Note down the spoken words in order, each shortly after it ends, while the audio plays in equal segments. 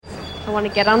I want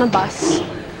to get on a bus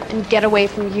and get away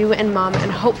from you and Mom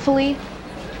and hopefully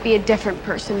be a different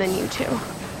person than you two.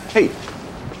 Hey,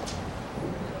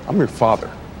 I'm your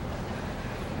father.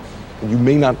 And you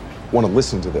may not want to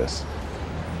listen to this,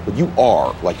 but you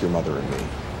are like your mother and me.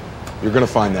 You're going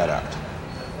to find that out.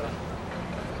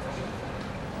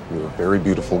 You're a very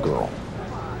beautiful girl.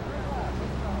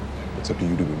 It's up to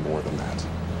you to be more than that.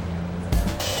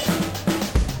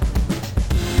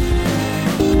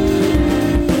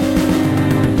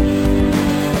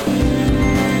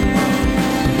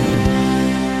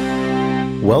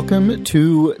 Welcome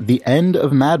to the end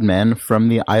of Mad Men from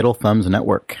the Idle Thumbs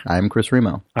Network. I'm Chris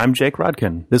Remo. I'm Jake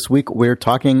Rodkin. This week we're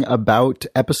talking about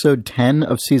episode 10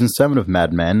 of season 7 of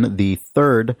Mad Men, the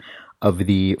third of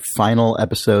the final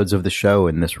episodes of the show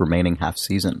in this remaining half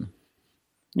season.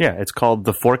 Yeah, it's called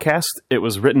The Forecast. It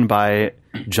was written by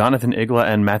Jonathan Igla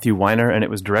and Matthew Weiner, and it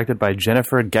was directed by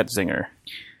Jennifer Getzinger.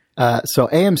 So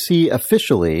AMC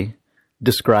officially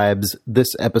describes this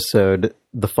episode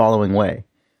the following way.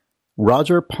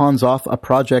 Roger pawns off a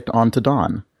project onto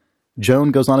Dawn. Joan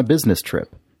goes on a business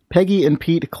trip. Peggy and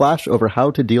Pete clash over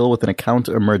how to deal with an account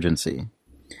emergency.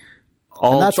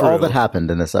 And that's all that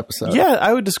happened in this episode. Yeah,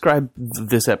 I would describe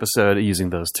this episode using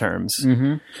those terms.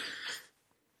 Mm-hmm.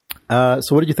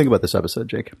 So what did you think about this episode,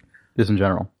 Jake? Just in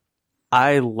general.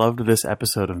 I loved this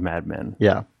episode of Mad Men.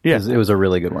 Yeah. It was a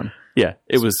really good one. Yeah.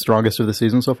 It was strongest of the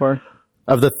season so far?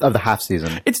 Of the half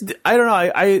season. I don't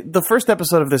know. The first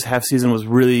episode of this half season was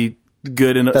really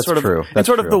good in That's sort of true. That's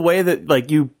sort true. of the way that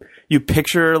like you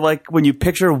picture, like when you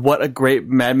picture what a great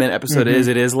Mad Men episode is,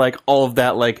 it is like all of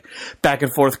that like back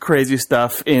and forth crazy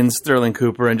stuff in Sterling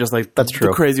Cooper and just like That's true.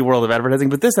 the crazy world of advertising.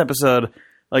 But this episode,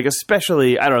 like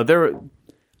especially, I don't know,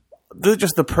 they're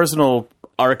just the personal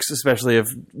arcs, especially of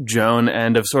Joan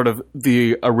and of sort of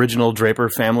the original Draper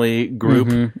family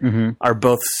group, are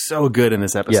both so good in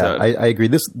this episode. Yeah, I agree.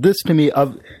 This to me I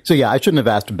shouldn't have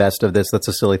asked best of this. That's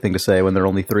a silly thing to say when there are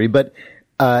only three, but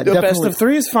the best of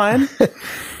three is fine.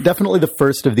 Definitely the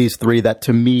first of these three that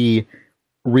to me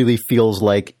really feels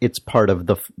like it's part of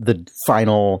the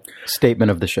final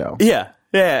statement of the show. Yeah,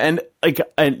 and I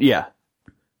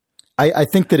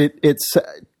think that it's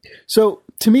so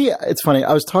to me it's funny.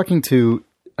 I was talking to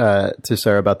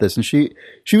Sarah about this, and she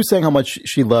was saying how much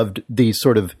she loved the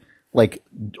sort of like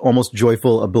almost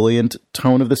joyful, ebullient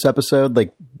tone of this episode.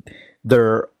 Like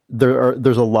there's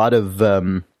a lot of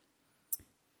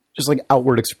just like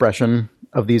outward expression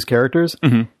of these characters.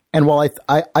 Mm-hmm. And while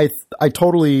I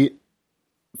totally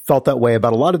felt that way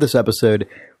about a lot of this episode,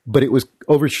 but it was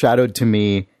overshadowed to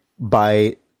me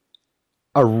by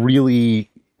a really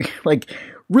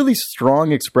really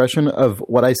strong expression of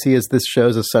what I see as this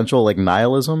show's essential like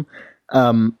nihilism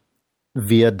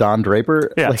via Don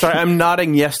Draper. Yeah, sorry, I'm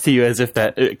nodding yes to you as if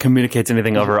that communicates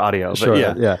anything over audio. But sure,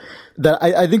 yeah. That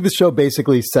I think the show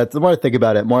basically sets. The more I think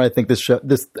about it, more I think this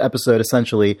episode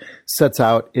essentially sets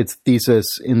out its thesis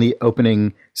in the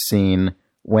opening scene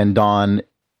when Don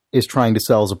is trying to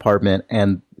sell his apartment,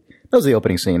 and that was the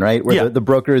opening scene, right? Where the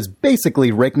broker is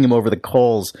basically raking him over the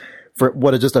coals for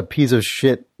what is just a piece of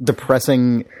shit,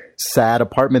 depressing, sad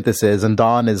apartment this is, and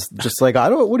Dawn is just like,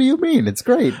 what do you mean? It's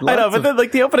great. I know, but then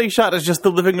like the opening shot is just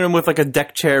the living room with like a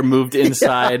deck chair moved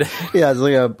inside. Yeah, it's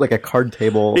like a card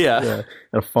table. Yeah.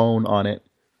 And a phone on it.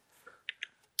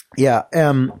 Yeah.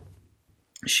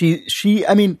 She.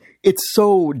 I mean, it's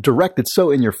so direct. It's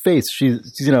so in your face. She's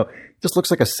just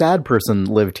looks like a sad person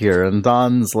lived here, and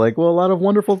Don's like, well, a lot of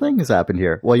wonderful things happened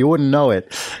here. Well, you wouldn't know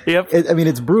it. Yep.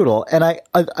 It's brutal.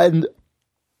 And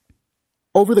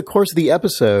over the course of the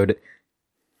episode,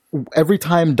 every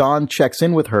time Don checks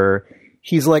in with her,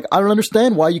 he's like, I don't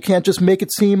understand why you can't just make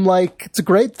it seem like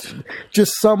it's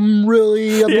just some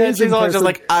really amazing Yeah, she's always person. just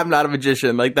like, I'm not a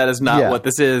magician. Like, that is not what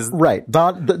this is. Right.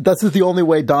 Don, this is the only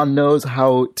way Don knows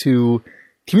how to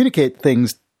communicate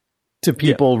things to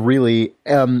people, really.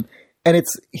 And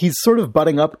he's sort of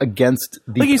butting up against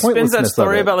the like he spins that pointlessness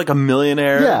story of it. about like a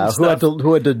millionaire, who had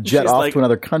to jet She's off like, to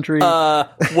another country.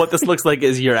 What this looks like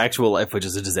is your actual life, which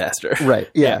is a disaster. Right?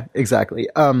 Yeah, exactly.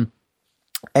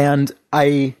 And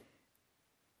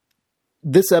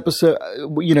this episode,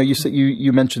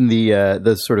 you mentioned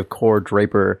the sort of core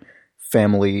Draper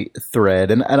family thread,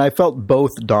 and I felt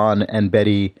both Dawn and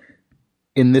Betty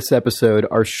in this episode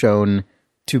are shown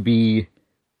to be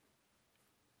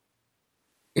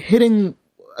hitting.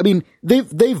 I mean,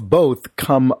 they've both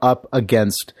come up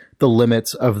against the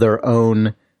limits of their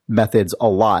own methods a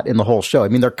lot in the whole show. I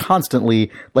mean, they're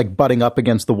constantly like butting up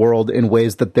against the world in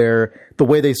ways that the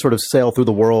way they sort of sail through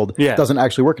the world doesn't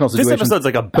actually work in all situations. This episode's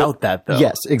like about that, though.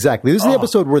 Yes, exactly. This is the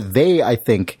episode where they, I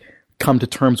think, come to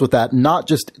terms with that, not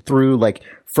just through like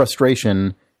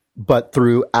frustration but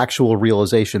through actual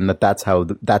realization that that's how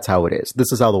it is.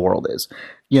 This is how the world is.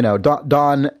 You know,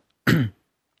 Don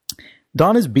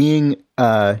is being,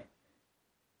 another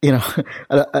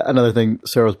thing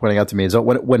Sarah was pointing out to me is that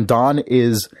when Don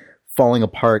is falling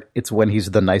apart, it's when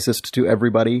he's the nicest to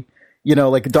everybody. You know,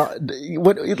 like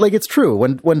it's true.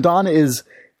 When Don is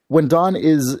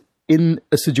in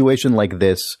a situation like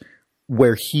this,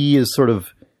 where he is sort of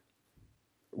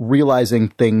realizing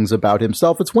things about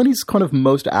himself, it's when he's kind of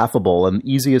most affable and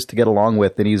easiest to get along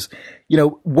with. And he's, you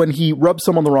know, when he rubs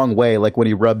someone the wrong way, like when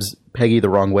he rubs Peggy the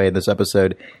wrong way in this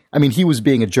episode, I mean, he was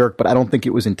being a jerk, but I don't think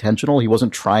it was intentional. He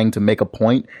wasn't trying to make a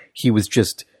point. He was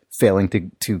just failing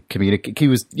to communicate. He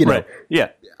was, you know, right.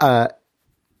 Yeah.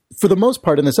 For the most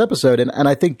part in this episode, and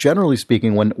I think generally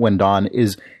speaking, when Don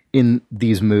is in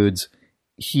these moods,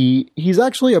 he's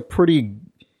actually a pretty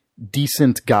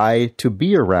decent guy to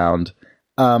be around.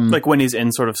 Like when he's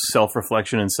in sort of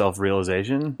self-reflection and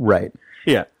self-realization. Right.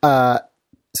 Yeah.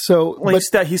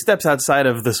 He steps outside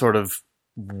of the sort of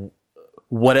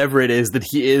whatever it is that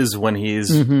he is when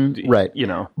he's, right. You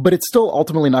know. But it's still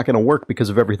ultimately not going to work because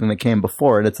of everything that came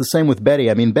before. And it's the same with Betty.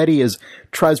 I mean, Betty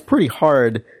tries pretty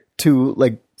hard to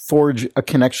like forge a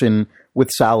connection with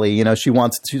Sally. You know,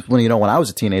 when I was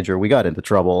a teenager, we got into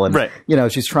trouble. And, right. You know,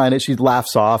 she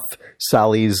laughs off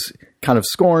Sally's kind of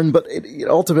scorn, but it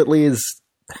ultimately it's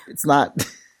not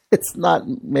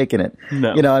making it.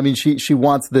 No. You know, I mean, she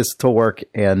wants this to work,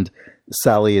 and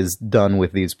Sally is done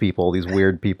with these people, these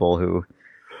weird people who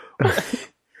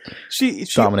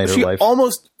dominate her life. She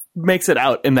almost makes it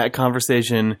out in that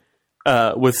conversation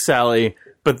with Sally,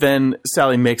 but then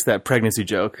Sally makes that pregnancy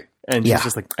joke, and she's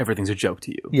just like, everything's a joke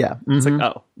to you. Yeah. Mm-hmm. It's like,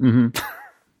 oh. Mm-hmm.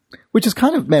 Which is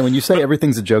kind of, man, when you say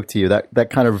everything's a joke to you, that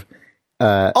kind of...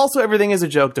 also, everything is a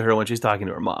joke to her when she's talking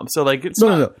to her mom. So, like, it's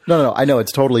no. I know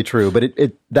it's totally true, but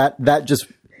that just,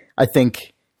 I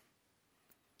think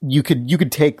you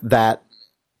could take that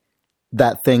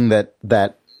thing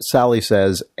that Sally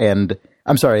says, and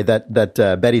I'm sorry,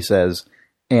 that Betty says,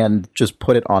 and just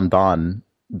put it on Don,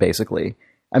 basically.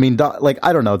 I mean, Don, like,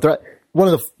 I don't know. One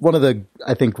of the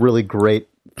I think really great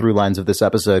through lines of this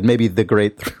episode, maybe the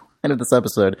great through line of this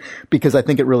episode, because I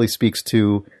think it really speaks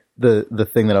to the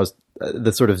thing that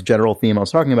the sort of general theme I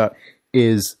was talking about,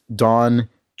 is Don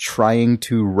trying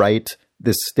to write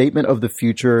this statement of the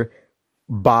future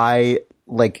by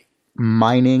like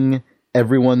mining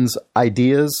everyone's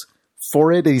ideas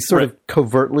for it. He sort of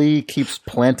covertly keeps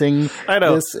planting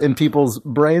this in people's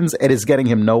brains, and is getting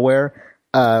him nowhere.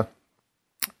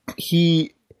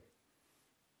 He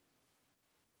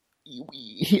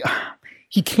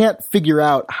can't figure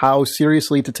out how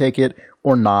seriously to take it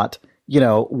or not. You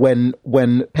know,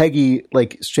 when Peggy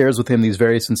like shares with him these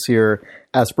very sincere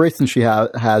aspirations she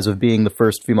has of being the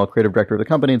first female creative director of the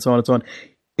company, and so on and so on,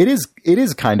 it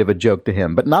is kind of a joke to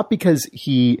him, but not because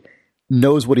he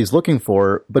knows what he's looking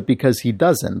for, but because he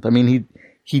doesn't. I mean,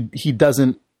 he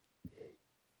doesn't.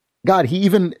 God, he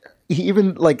even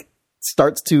like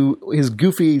starts to his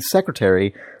goofy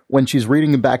secretary when she's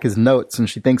reading him back his notes, and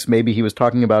she thinks maybe he was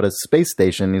talking about a space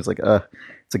station. He's like,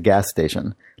 it's a gas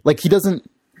station. Like, he doesn't.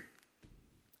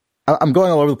 I'm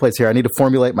going all over the place here. I need to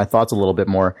formulate my thoughts a little bit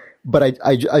more, but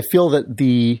I feel that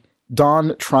the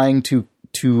Don trying to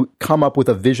come up with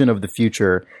a vision of the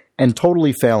future and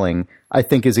totally failing, I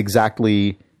think, is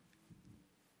exactly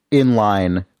in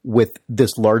line with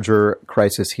this larger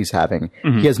crisis he's having.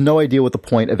 Mm-hmm. He has no idea what the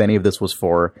point of any of this was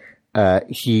for.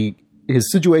 His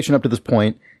situation up to this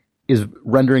point is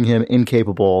rendering him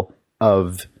incapable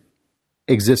of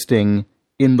existing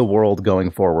in the world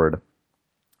going forward.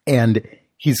 And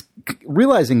he's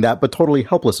realizing that, but totally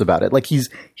helpless about it. Like, he's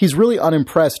really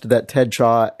unimpressed that Ted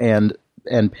Chaw and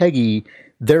Peggy,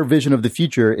 their vision of the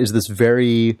future is this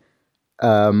very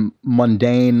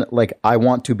mundane, like, I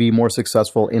want to be more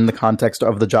successful in the context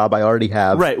of the job I already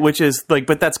have. Right, which is like,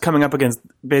 but that's coming up against,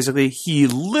 basically, he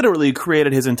literally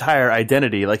created his entire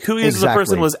identity. Like, who he is as a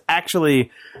person was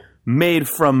actually made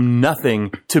from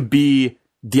nothing to be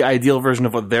the ideal version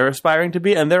of what they're aspiring to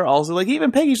be. And they're also like,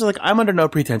 even Peggy's like, I'm under no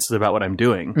pretenses about what I'm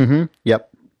doing. Mm-hmm. Yep.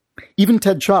 Even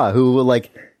Ted Chaw, who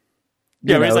like,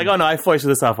 yeah, but he's like, oh no, I foisted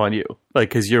this off on you. Like,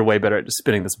 cause you're way better at just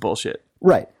spinning this bullshit.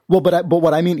 Right. Well, but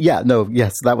what I mean, yes,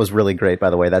 that was really great, by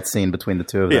the way, that scene between the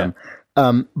two of them.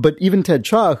 But even Ted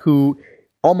Chaw, who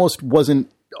almost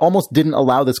didn't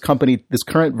allow this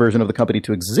current version of the company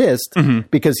to exist,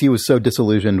 because he was so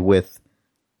disillusioned with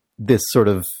this sort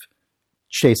of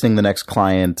chasing the next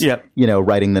client,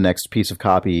 writing the next piece of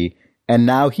copy. And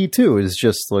now he too is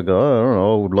just like, oh, I don't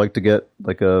know, would like to get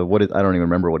like I don't even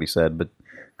remember what he said, but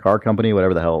car company,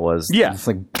 whatever the hell it was. Yeah. It's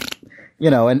like,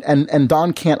 and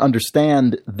Don can't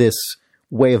understand this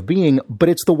way of being, but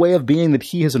it's the way of being that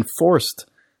he has enforced,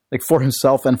 like, for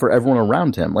himself and for everyone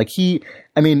around him. Like,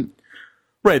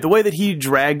 right, the way that he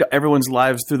dragged everyone's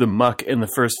lives through the muck in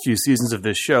the first few seasons of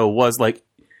this show was, like,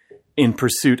 in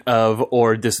pursuit of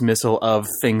or dismissal of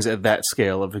things at that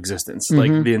scale of existence.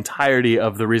 Like, the entirety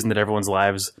of the reason that everyone's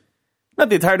lives... Not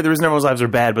the entirety of the reason everyone's lives are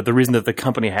bad, but the reason that the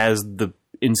company has the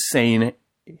insane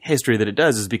history that it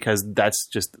does is because that's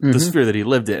just the sphere that he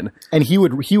lived in. And he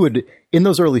would in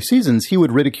those early seasons, he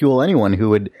would ridicule anyone who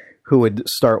would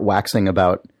start waxing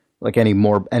about, like, any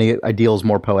ideals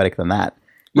more poetic than that.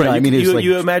 You know, I mean,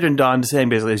 you imagine Don saying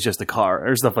basically it's just a car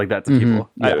or stuff like that to people.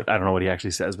 Yeah. I don't know what he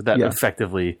actually says, but that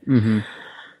effectively.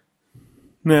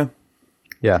 Yeah.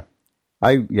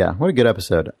 What a good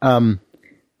episode.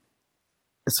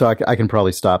 So I can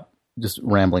probably stop just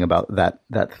rambling about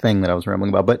that thing that I was rambling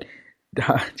about. But do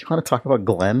you want to talk about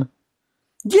Glen?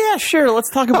 Yeah, sure. Let's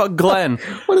talk about Glen.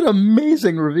 What an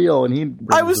amazing reveal! And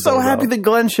I was so happy that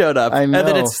Glen showed up. I know. And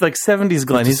then it's like 70s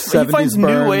Glen. He finds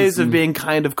new ways of being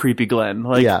kind of creepy Glen.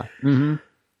 Like, yeah.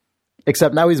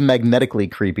 Except now he's magnetically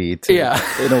creepy too. Yeah.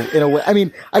 In a way. I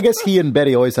mean, I guess he and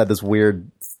Betty always had this weird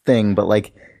thing, but,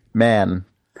 like, man,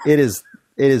 it is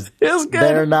good.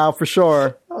 There now for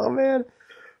sure. Oh man.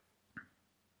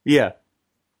 Yeah.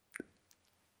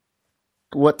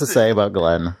 What to say about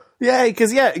Glen? Yeah,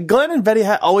 because Glen and Betty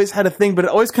always had a thing, but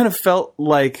it always kind of felt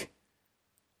like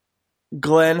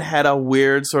Glen had a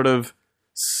weird sort of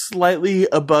slightly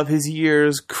above his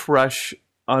years crush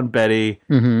on Betty,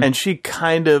 and she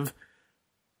kind of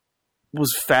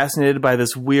was fascinated by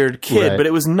this weird kid, but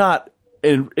it was not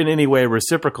in any way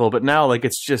reciprocal. But now, like,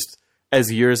 it's just,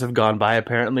 as years have gone by,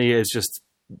 apparently it's just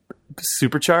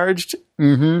supercharged.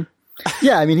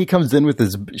 Yeah, I mean, he comes in with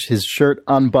his shirt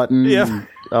unbuttoned. Yeah.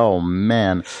 Oh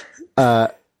man.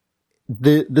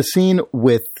 The scene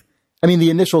with, I mean, the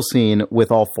initial scene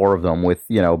with all four of them, with,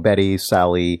 you know, Betty,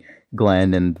 Sally,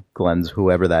 Glen, and Glen's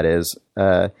whoever that is.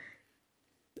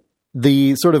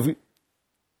 The sort of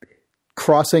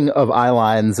crossing of eye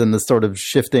lines and the sort of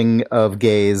shifting of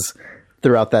gaze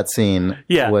throughout that scene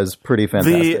was pretty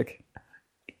fantastic.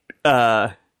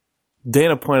 Dana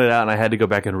pointed out, and I had to go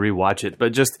back and rewatch it,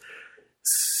 but just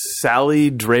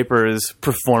Sally Draper's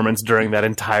performance during that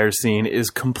entire scene is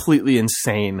completely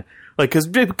insane. Like,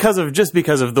 because of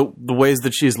the ways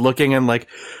that she's looking, and, like,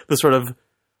 the sort of,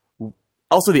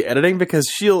 also the editing, because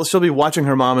she'll be watching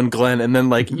her mom and Glen, and then,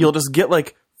 like, you'll just get,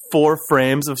 like, 4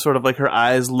 frames of sort of, like, her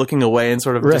eyes looking away in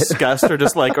sort of disgust, or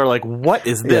just like, what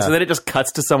is this? And then it just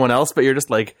cuts to someone else, but you're just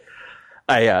like,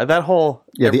 that whole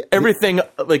everything,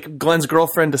 like, Glen's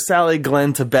girlfriend to Sally,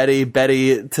 Glen to Betty,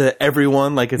 Betty to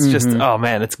everyone, like, it's just, oh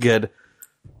man, it's good.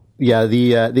 Yeah,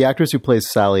 the actress who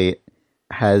plays Sally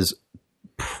has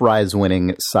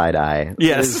prize-winning side eye.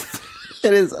 Yes,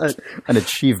 it is an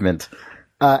achievement.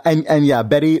 And yeah,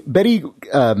 Betty,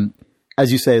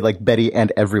 as you say, like, Betty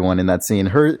and everyone in that scene,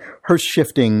 her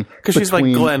shifting, because she's like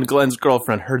Glen's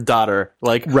girlfriend, her daughter,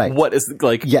 like, what is,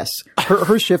 like, yes,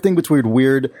 her shifting between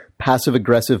weird passive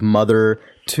aggressive mother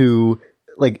to,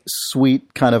 like,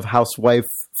 sweet kind of housewife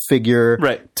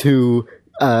figure, to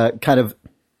kind of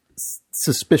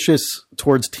suspicious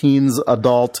towards teens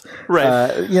adult,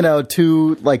 you know,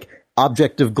 to, like,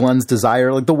 object of Glen's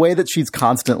desire, like, the way that she's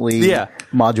constantly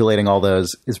modulating all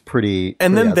those is pretty.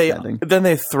 And then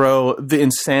they throw the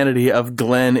insanity of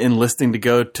Glen enlisting to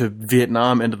go to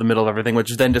Vietnam into the middle of everything,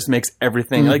 which then just makes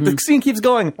everything like, the scene keeps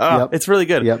going. It's really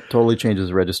good. Totally changes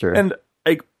the register. And,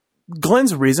 like,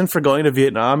 Glen's reason for going to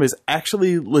Vietnam is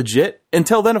actually legit.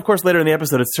 Until then, of course, later in the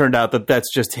episode, it's turned out that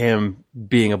that's just him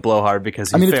being a blowhard because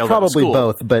he failed it's probably out of school.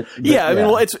 Both, but I mean,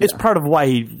 well, it's part of why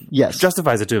he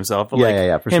justifies it to himself. But,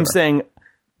 like, for him sure. saying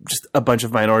just a bunch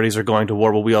of minorities are going to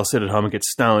war, but we all sit at home and get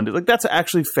stoned. Like, that's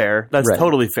actually fair. That's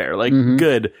totally fair. Like,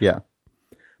 good. Yeah.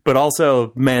 But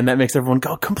also, man, that makes everyone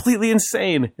go completely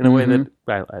insane in a way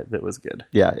that was good.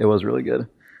 Yeah, it was really good.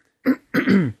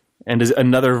 And is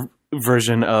another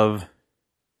version of,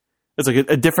 it's like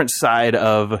a different side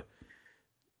of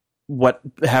what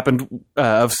happened,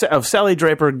 of Sally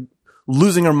Draper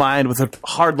losing her mind with a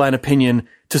hardline opinion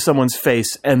to someone's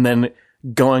face, and then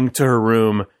going to her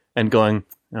room and going,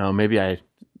 oh, maybe I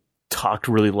talked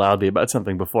really loudly about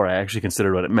something before I actually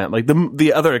considered what it meant. Like,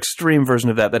 the other extreme version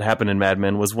of that happened in Mad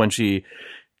Men was when she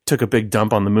took a big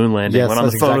dump on the moon landing, went on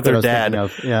the phone with her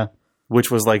dad. Yeah. Which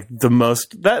was, like, the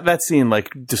most, that scene,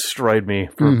 like, destroyed me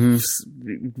for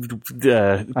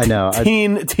I know.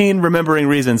 teen remembering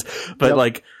reasons. But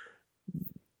like,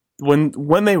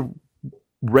 when they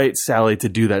rate Sally to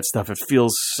do that stuff, it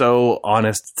feels so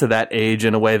honest to that age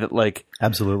in a way that, like,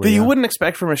 absolutely, that you wouldn't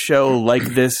expect from a show like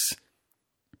this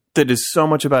that is so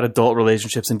much about adult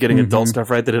relationships and getting adult stuff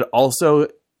right that it also,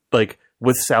 like,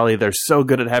 with Sally, they're so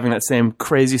good at having that same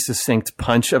crazy succinct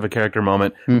punch of a character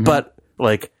moment, but,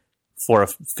 like, for a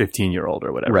 15-year-old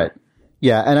or whatever. Right.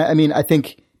 Yeah, and I mean, I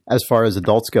think as far as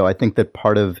adults go, I think that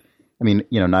part of, I mean,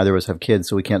 you know, neither of us have kids,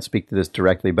 so we can't speak to this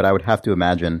directly, but I would have to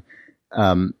imagine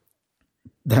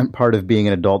that part of being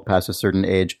an adult past a certain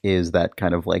age is that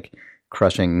kind of like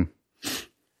crushing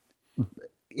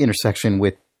intersection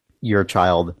with your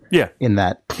child. Yeah. In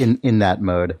that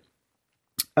mode.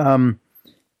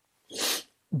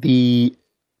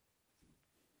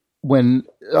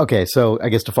 So I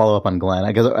guess to follow up on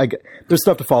Glen, there's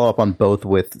stuff to follow up on both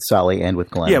with Sally and with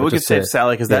Glen. Yeah, we could save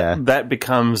Sally because that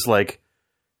becomes like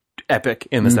epic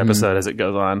in this episode as it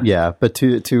goes on. Yeah, but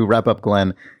to wrap up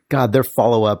Glen, God, their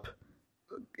follow up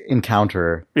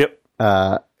encounter. Yep.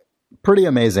 Pretty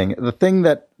amazing. The thing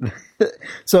that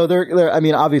so they're I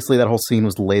mean, obviously that whole scene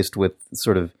was laced with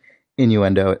sort of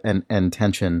innuendo and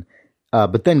tension.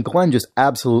 But then Glen just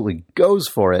absolutely goes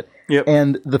for it. Yep.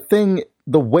 And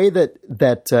the way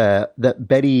that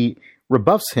Betty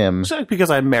rebuffs him.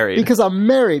 Because I'm married. Because I'm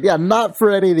married. Yeah, not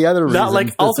for any of the other reasons. Not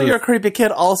like, also you're a creepy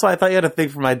kid. Also, I thought you had a thing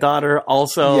for my daughter.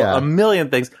 Also, a million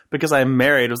things. Because I'm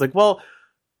married. It was like, well,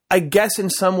 I guess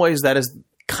in some ways that is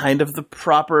kind of the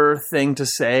proper thing to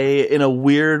say in a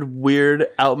weird,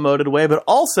 outmoded way. But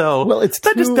also,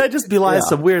 that just belies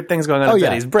some weird things going on in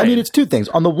Betty's brain. I mean, it's two things.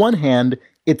 On the one hand,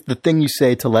 it's the thing you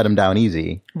say to let him down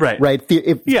easy. Right. Right.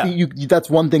 That's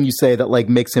one thing you say that like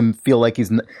makes him feel like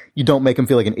you don't make him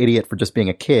feel like an idiot for just being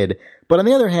a kid. But on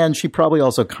the other hand, she probably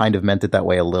also kind of meant it that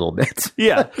way a little bit.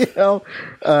 Yeah. You know,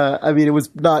 I mean, it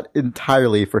was not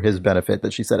entirely for his benefit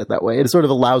that she said it that way. It sort of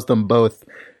allows them both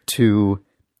to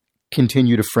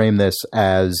continue to frame this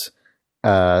as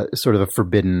sort of a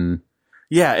forbidden.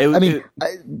 Yeah,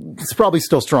 it's probably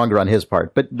still stronger on his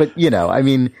part, but you know, I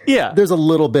mean, there's a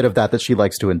little bit of that she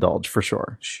likes to indulge for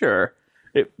sure. Sure,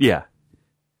 yeah.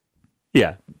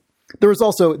 There was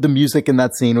also the music in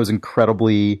that scene was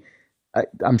incredibly,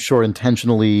 I'm sure,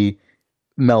 intentionally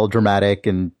melodramatic,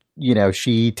 and you know,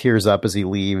 she tears up as he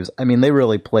leaves. I mean, they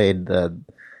really played that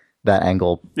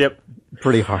angle. Yep.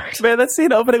 Pretty hard. Man, that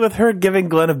scene opening with her giving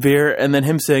Glen a beer and then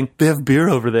him saying, they have beer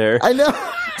over there. I know.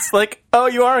 It's like, oh,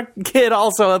 you are a kid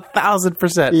also,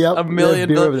 1,000%. Yep, a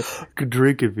million. Could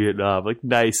drink in Vietnam. Like,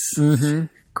 nice. Mm-hmm.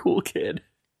 Cool kid.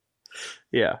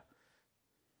 Yeah.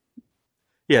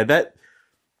 Yeah, that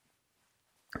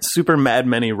super Mad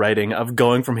Men-y writing of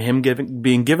going from him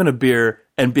being given a beer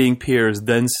and being peers,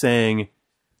 then saying,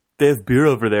 they have beer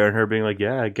over there, and her being like,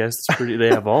 yeah, I guess it's pretty, they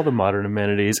have all the modern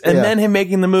amenities. And then him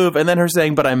making the move, and then her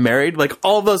saying, but I'm married. Like,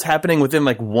 all those happening within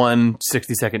like one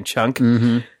 60-second chunk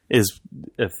is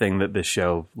a thing that this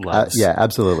show loves. Yeah,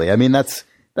 absolutely. I mean, that's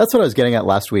what I was getting at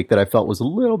last week that I felt was a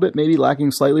little bit maybe lacking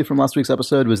slightly from last week's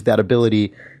episode, was that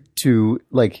ability to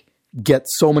like get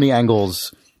so many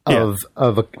angles of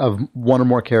one or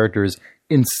more characters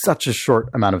in such a short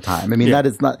amount of time. I mean,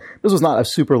 this was not a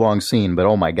super long scene, but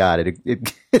oh my God,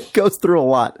 it goes through a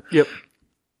lot. Yep.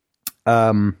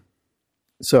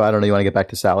 So I don't know, you want to get back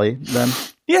to Sally then?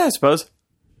 Yeah, I suppose.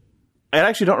 I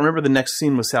actually don't remember the next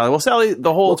scene with Sally. Well, Sally,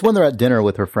 it's when they're at dinner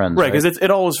with her friends. Right, because it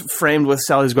all was framed with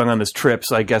Sally's going on this trip,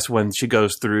 so I guess when she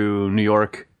goes through New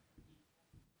York,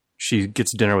 she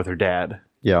gets dinner with her dad.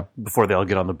 Yeah. Before they all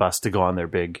get on the bus to go on their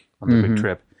big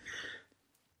trip.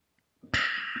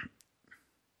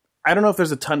 I don't know if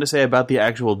there's a ton to say about the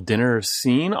actual dinner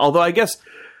scene, although I guess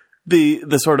the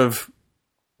sort of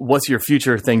what's your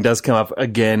future thing does come up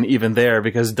again even there,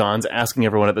 because Dawn's asking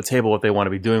everyone at the table what they want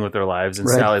to be doing with their lives, and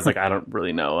Sally's like, I don't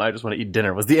really know. I just want to eat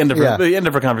dinner. Was the end of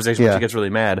her conversation when she gets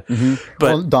really mad.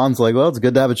 But Dawn's like, well, it's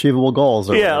good to have achievable goals.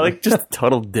 Like just a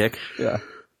total dick. Yeah.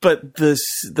 But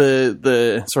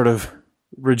the sort of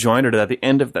rejoinder to that, the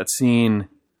end of that scene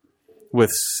with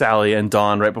Sally and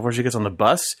Dawn right before she gets on the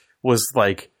bus was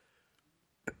like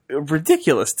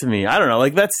ridiculous to me. I don't know,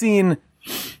 like that scene,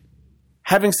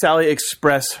 having Sally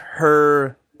express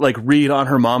her like read on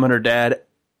her mom and her dad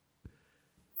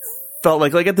felt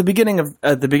like at the beginning of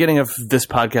this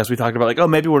podcast we talked about like, oh,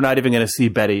 maybe we're not even going to see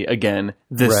Betty again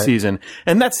this season.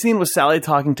 And that scene with Sally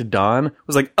talking to Dawn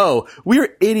was like, oh,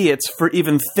 we're idiots for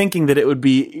even thinking that it would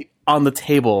be on the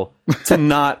table to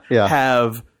not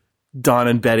have Dawn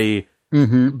and Betty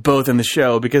both in the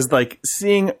show, because like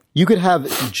seeing, you could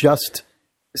have just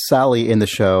Sally in the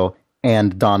show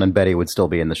and Dawn and Betty would still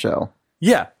be in the show.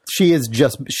 Yeah. She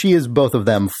is both of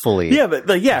them fully. Yeah, but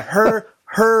like,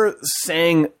 her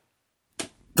saying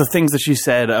the things that she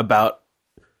said about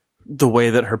the way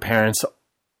that her parents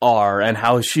are and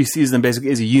how she sees them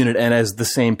basically as a unit and as the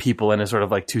same people and as sort of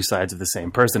like two sides of the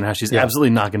same person, how she's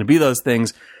absolutely not going to be those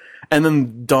things. And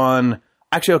then Dawn...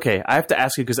 Actually, okay, I have to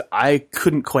ask you because I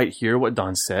couldn't quite hear what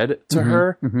Dawn said to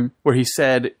her, where he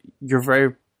said, you're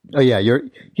very... Oh, yeah.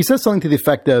 He says something to the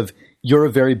effect of, you're a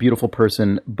very beautiful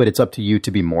person, but it's up to you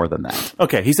to be more than that.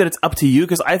 Okay, he said it's up to you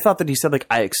because I thought that he said, like,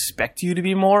 I expect you to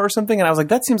be more or something. And I was like,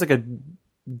 that seems like a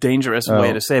dangerous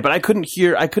way to say it. But I couldn't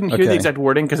hear the exact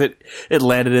wording because it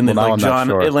landed in it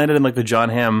landed in like the John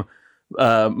Hamm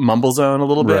mumble zone a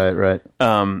little bit. Right.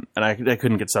 And I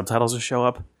couldn't get subtitles to show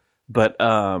up. But...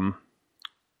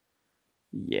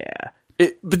 yeah.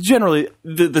 But generally,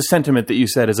 the sentiment that you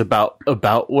said is about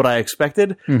what I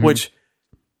expected, which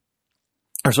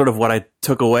are sort of what I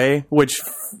took away, which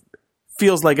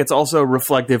feels like it's also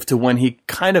reflective to when he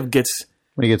kind of gets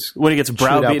when he gets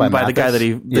browbeaten by the guy that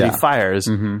he fires.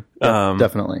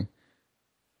 Definitely.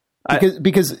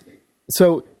 Because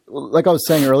so like I was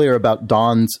saying earlier about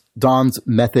Don's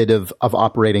method of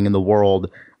operating in the world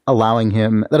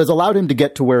that has allowed him to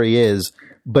get to where he is,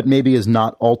 but maybe is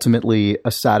not ultimately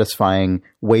a satisfying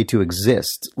way to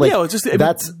exist. Like,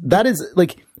 that is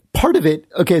like part of it.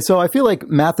 Okay. So I feel like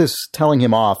Mathis telling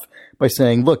him off by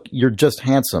saying, look, you're just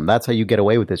handsome. That's how you get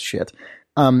away with this shit.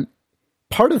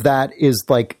 Part of that is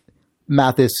like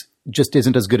Mathis just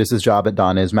isn't as good as his job at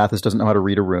Don is. Mathis doesn't know how to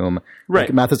read a room. Right.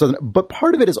 Like, Mathis doesn't, but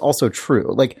part of it is also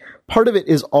true. Like part of it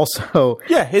is also,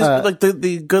 his like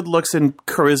the good looks and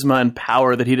charisma and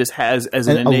power that he just has as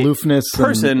an innate aloofness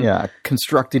person. And,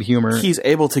 constructed humor. He's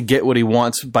able to get what he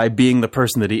wants by being the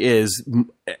person that he is,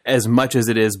 as much as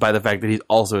it is by the fact that he's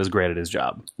also as great at his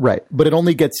job. Right. But it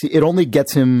only gets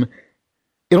him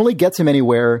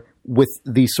anywhere with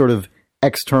these sort of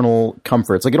external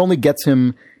comforts. Like it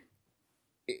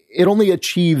only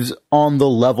achieves on the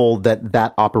level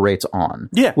that operates on,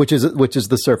 which is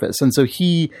the surface. And so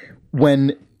he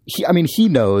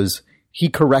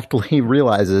correctly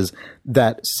realizes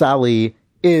that Sally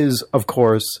is, of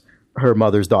course, her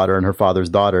mother's daughter and her father's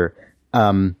daughter.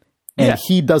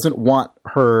 He doesn't want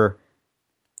her.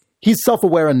 He's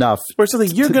self-aware enough. Or so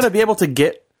you're going to be able to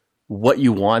get what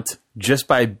you want just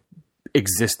by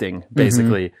existing,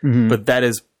 basically. But that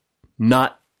is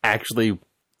not actually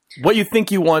what you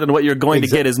think you want, and what you're going to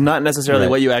get is not necessarily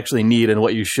what you actually need and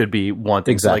what you should be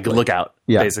wanting. Exactly. So, like, look out,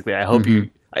 basically. I hope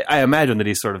I imagine that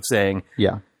he's sort of saying,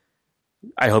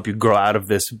 I hope you grow out of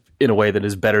this in a way that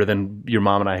is better than your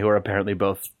mom and I, who are apparently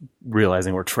both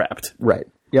realizing we're trapped. Right.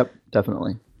 Yep,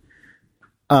 definitely.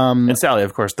 And Sally,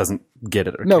 of course, doesn't get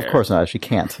it or No, care. Of course not. She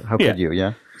can't. How could you?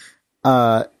 Yeah.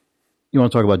 You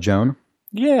want to talk about Joan?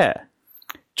 Yeah.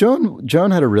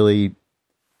 Joan had a really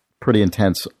pretty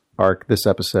intense arc this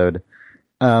episode.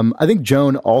 I think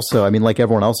Joan also, I mean, like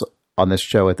everyone else on this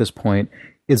show at this point,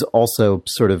 is also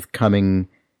sort of coming,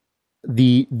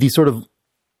 the sort of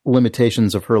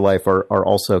limitations of her life are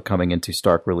also coming into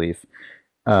stark relief.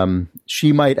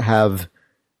 She might have,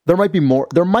 there might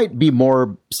be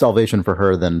more salvation for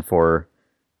her than for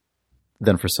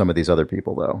some of these other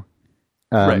people, though.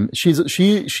 Right. She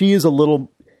is a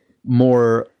little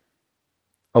more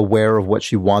aware of what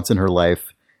she wants in her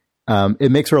life.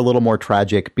 It makes her a little more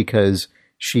tragic because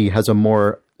she has a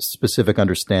more specific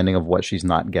understanding of what she's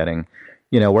not getting.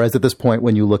 Whereas at this point,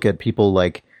 when you look at people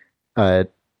like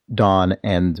Dawn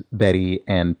and Betty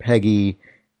and Peggy,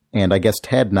 and I guess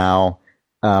Ted now,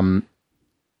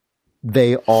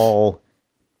 they all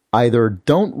either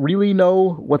don't really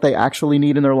know what they actually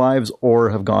need in their lives or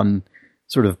have gone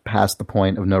sort of past the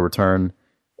point of no return.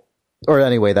 Or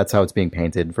anyway, that's how it's being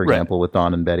painted, for example, with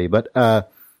Dawn and Betty. But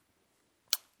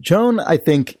Joan, I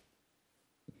think,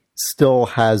 still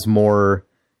has more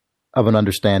of an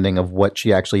understanding of what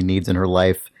she actually needs in her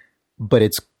life, but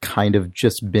it's kind of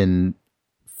just been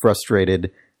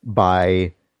frustrated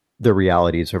by the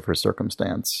realities of her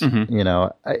circumstance.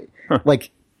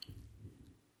 Like,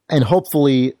 and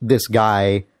hopefully this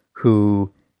guy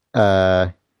who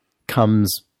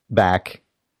comes back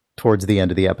towards the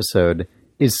end of the episode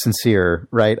is sincere,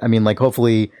 right? I mean, like,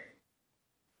 hopefully,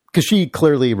 because she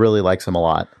clearly really likes him a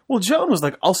lot. Well, Joan was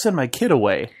like, I'll send my kid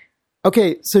away.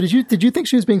 Okay, so did you think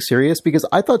she was being serious? Because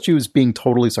I thought she was being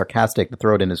totally sarcastic to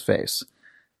throw it in his face.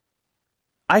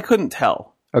 I couldn't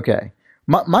tell. Okay.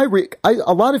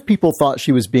 A lot of people thought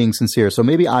she was being sincere, so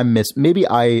maybe I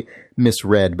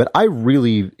misread, but I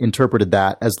really interpreted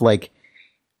that as like,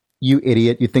 you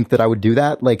idiot, you think that I would do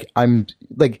that? Like,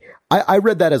 I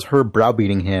read that as her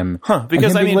browbeating him. Huh,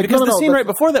 because the scene right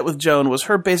before that with Joan was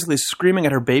her basically screaming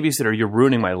at her babysitter, "You're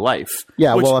ruining my life."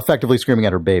 Yeah, well, effectively screaming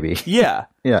at her baby. Yeah.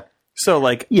 Yeah. So,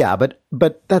 like... Yeah,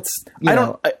 but that's...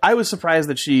 I was surprised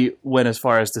that she went as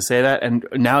far as to say that, and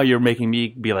now you're making me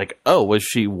be like, oh, was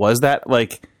that,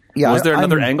 like... Yeah, was there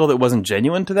another angle that wasn't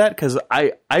genuine to that? Because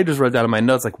I just wrote down in my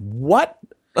notes, like, what?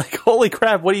 Like, holy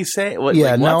crap, what are you saying? What,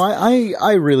 yeah, like, no, what?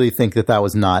 I really think that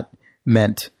was not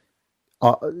meant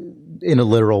in a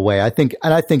literal way. I think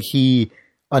he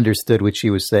understood what she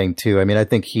was saying too. I mean, I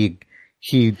think he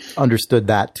understood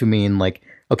that to mean like,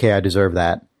 okay, I deserve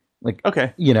that. Like,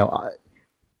 okay, you know,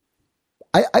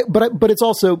 but it's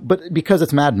also, but because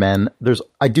it's Mad Men,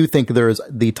 I do think there's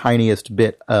the tiniest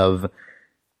bit of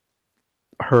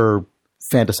her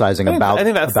fantasizing about. I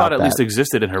think that thought at that. least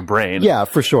existed in her brain. Yeah,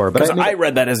 for sure. But I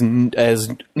read that as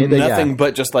nothing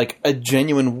but just like a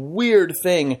genuine weird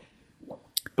thing.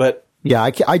 But yeah,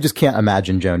 I just can't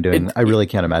imagine Joan doing. I really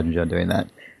can't imagine Joan doing that.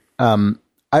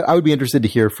 I would be interested to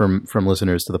hear from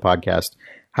listeners to the podcast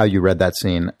how you read that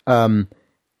scene.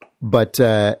 But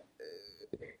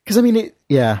because I mean,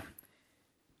 the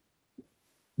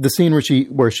scene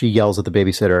where she yells at the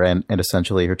babysitter and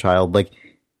essentially her child, like,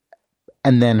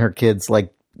 and then her kid's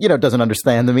like, you know, doesn't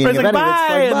understand the meaning of like, any of it.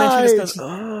 Bye! Like, and then she just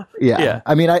goes, yeah.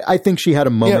 I mean, I think she had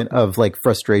a moment of like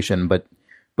frustration, but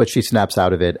she snaps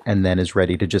out of it and then is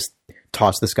ready to just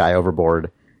toss this guy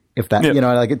overboard. If that, you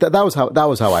know, like that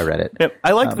was how I read it. Yep.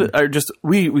 I like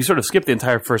we sort of skipped the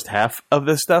entire first half of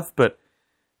this stuff, but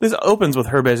this opens with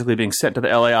her basically being sent to the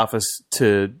LA office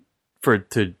to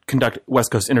conduct West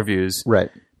Coast interviews.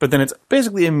 Right. But then it's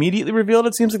basically immediately revealed,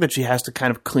 it seems like, that she has to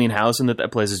kind of clean house and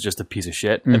that place is just a piece of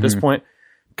shit at this point.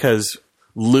 Because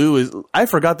I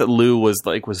forgot that Lou was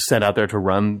sent out there to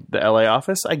run the LA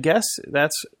office, I guess.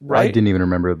 That's right. I didn't even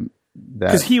remember that.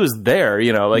 Because he was there,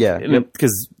 you know, like,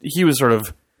 because he was sort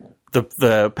of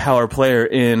the power player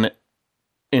in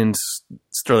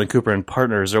Sterling Cooper and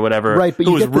Partners or whatever, right? But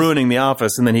who was ruining the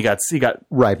office, and then he got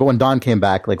right. But when Don came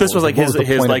back, like this was like his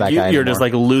like you're just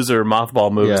like loser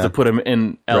mothball moves to put him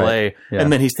in L.A.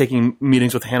 And then he's taking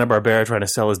meetings with Hanna-Barbera trying to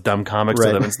sell his dumb comics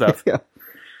to them and stuff.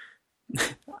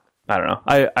 I don't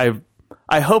know.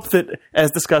 I hope that,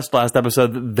 as discussed last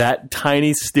episode, that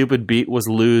tiny stupid beat was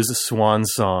Lou's swan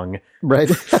song. Right.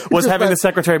 Was having the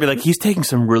secretary be like, he's taking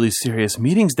some really serious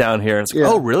meetings down here. And it's like,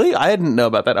 oh, really? I didn't know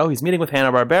about that. Oh, he's meeting with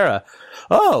Hanna-Barbera.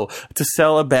 Oh, to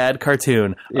sell a bad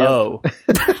cartoon. Yeah. Oh.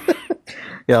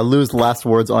 Yeah, Lou's last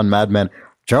words on Mad Men.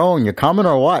 Joan, you coming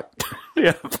or what?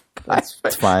 Yeah. That's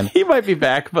fine. He might be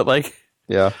back, but like...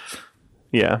 Yeah.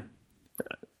 Yeah.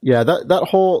 Yeah, that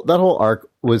whole arc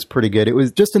was pretty good. It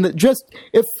was just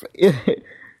if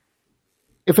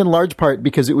in large part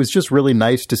because it was just really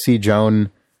nice to see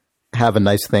Joan have a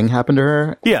nice thing happen to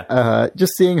her. Yeah.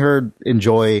 Just seeing her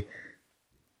enjoy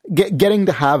getting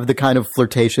to have the kind of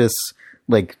flirtatious,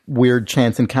 like weird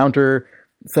chance encounter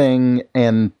thing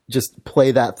and just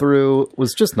play that through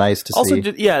was just nice to see. Also,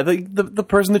 the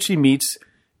person that she meets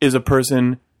is a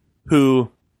person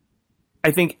who I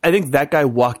think that guy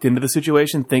walked into the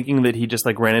situation thinking that he just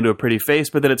like ran into a pretty face,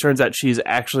 but then it turns out she's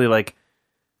actually like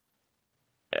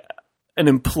an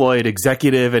employed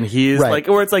executive, and he's like,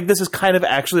 or it's like this is kind of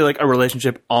actually like a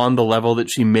relationship on the level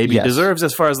that she maybe deserves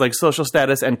as far as like social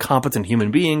status and competent human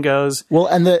being goes. Well,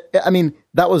 and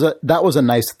that was a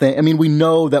nice thing. I mean, we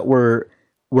know that we're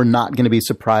not going to be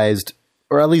surprised,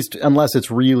 or at least unless it's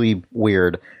really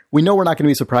weird. We know we're not going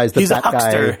to be surprised that that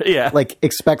guy like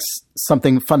expects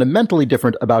something fundamentally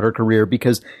different about her career,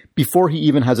 because before he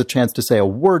even has a chance to say a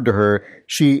word to her,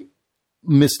 she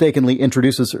mistakenly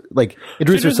introduces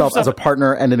herself as a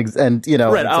partner and you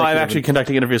know, right. Oh, I'm actually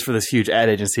conducting interviews for this huge ad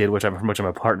agency from which I'm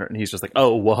a partner, and he's just like,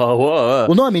 oh, whoa.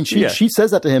 Well, no, I mean she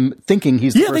says that to him thinking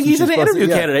he's the person he's an interview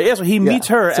candidate. Yeah, so he meets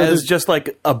her as just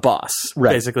like a boss,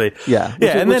 basically. Yeah,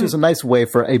 which is a nice way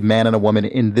for a man and a woman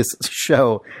in this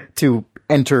show to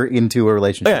enter into a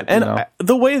relationship. Yeah, and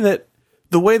the way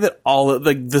that all of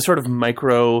the sort of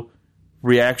micro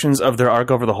reactions of their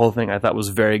arc over the whole thing, I thought was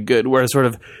very good. Where sort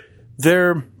of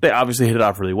they obviously hit it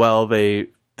off really well. The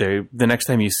next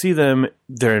time you see them,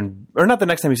 not the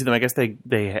next time you see them. I guess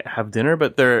they have dinner,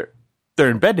 but they're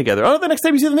in bed together. Oh, the next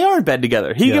time you see them, they are in bed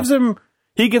together. He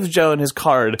gives Joan his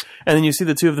card, and then you see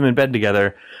the two of them in bed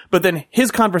together. But then his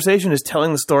conversation is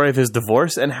telling the story of his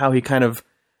divorce and how he kind of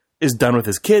is done with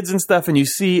his kids and stuff. And you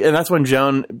see, and that's when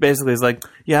Joan basically is like,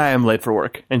 yeah, I am late for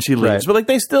work. And she leaves. Right. But like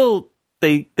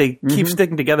they keep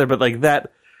sticking together. But like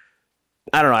that,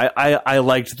 I don't know. I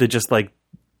liked the just like,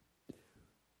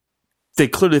 they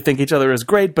clearly think each other is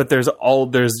great, but there's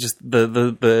just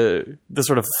the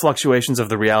sort of fluctuations of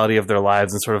the reality of their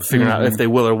lives and sort of figuring out if they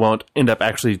will or won't end up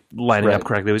actually lining up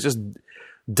correctly. It was just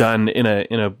done in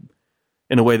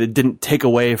a way that didn't take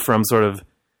away from sort of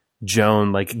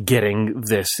Joan like getting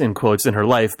this in quotes in her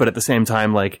life, but at the same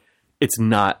time, like it's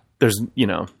not, there's, you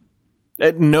know,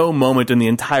 at no moment in the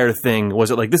entire thing was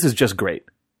it like, this is just great.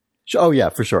 Oh yeah,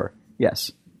 for sure.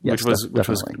 Yes. Which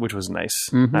was nice.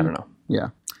 Mm-hmm. I don't know. Yeah.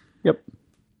 Yep.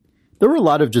 there were a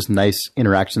lot of just nice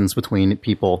interactions between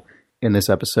people in this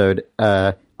episode,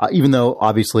 even though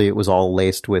obviously it was all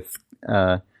laced with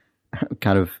kind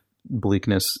of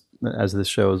bleakness, as this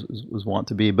show was wont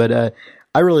to be. But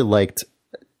I really liked,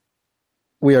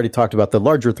 we already talked about the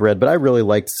larger thread, but I really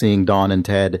liked seeing Dawn and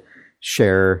Ted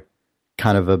share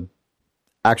kind of a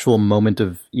actual moment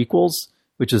of equals,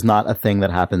 which is not a thing that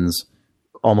happens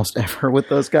almost ever with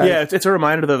those guys. Yeah, it's a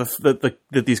reminder that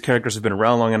these characters have been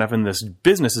around long enough, and this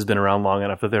business has been around long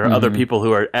enough that there are other people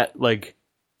who are at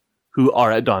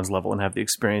Dawn's level and have the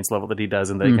experience level that he does,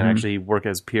 and they can actually work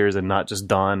as peers and not just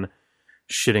Dawn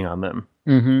shitting on them.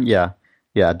 Yeah.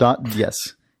 Dawn,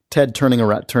 yes. Ted turning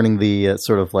the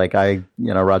sort of like,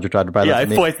 Roger tried to buy that. Yeah,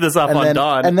 I foist this off on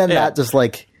Dawn, and then that just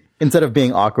like, instead of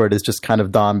being awkward, is just kind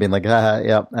of Dawn being like,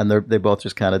 yep, and they both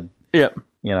just kind of,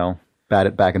 bat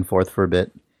it back and forth for a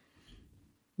bit.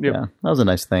 Yep. Yeah, that was a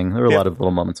nice thing. There were a lot of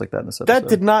little moments like that in this episode. That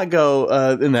did not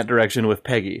go in that direction with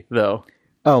Peggy, though.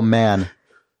 Oh, man.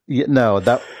 Yeah, no,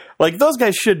 that... Like, those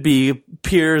guys should be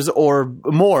peers or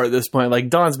more at this point. Like,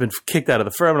 Dawn's been kicked out of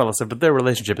the firm and all that stuff, but their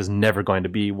relationship is never going to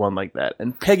be one like that.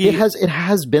 And Peggy... It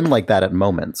has been like that at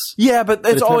moments. Yeah, but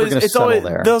it's always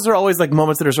there. Those are always, like,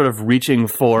 moments that are sort of reaching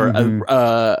for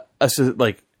a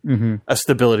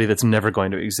stability that's never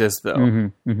going to exist, though.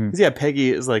 Yeah,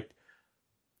 Peggy is like...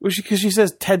 Because she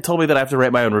says, Ted told me that I have to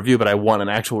write my own review, but I want an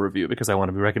actual review because I want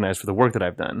to be recognized for the work that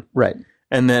I've done. Right.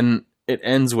 And then it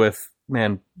ends with...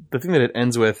 Man, the thing that it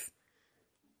ends with,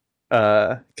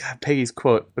 Peggy's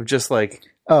quote of just like,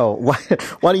 "Oh, why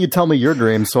don't you tell me your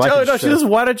dreams so I can?" No, she says,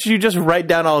 "Why don't you just write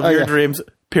down all of your dreams,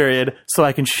 period, so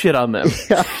I can shit on them?"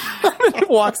 Yeah.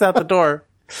 Walks out the door.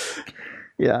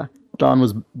 Yeah, Dawn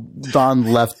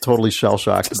left totally shell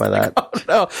shocked by that. Oh,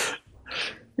 no.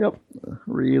 Yep,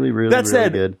 really, really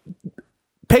good.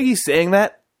 Peggy saying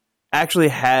that actually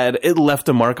left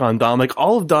a mark on Dawn. Like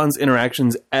all of Dawn's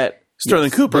interactions at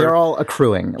Sterling Cooper, they're all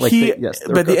accruing. Like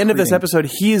but at the end of this episode,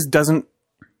 he doesn't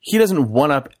one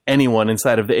up anyone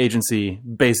inside of the agency.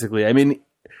 Basically, I mean,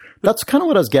 that's kind of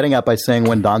what I was getting at by saying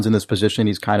when Don's in this position,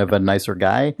 he's kind of a nicer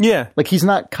guy. Yeah, like he's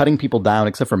not cutting people down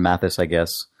except for Mathis, I guess.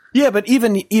 Yeah, but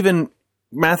even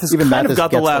Mathis kind of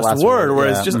got the last word.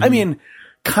 Whereas I mean,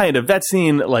 kind of that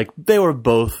scene, like they were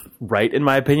both right in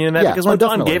my opinion in that because when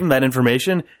Dawn gave him that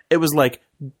information, it was like.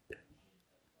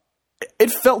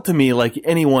 It felt to me like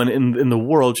anyone in the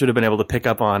world should have been able to pick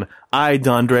up on,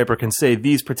 Don Draper, can say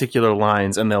these particular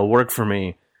lines and they'll work for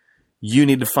me. You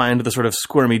need to find the sort of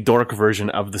squirmy dork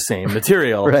version of the same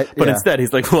material. Right, but instead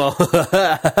he's like, well,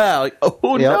 like,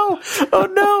 oh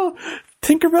no,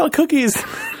 Tinkerbell cookies.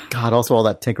 God, also all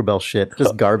that Tinkerbell shit.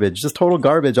 Just garbage. Just total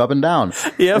garbage up and down.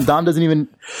 Yeah. And Don doesn't even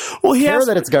care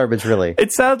that it's garbage, really.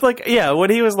 It sounds like,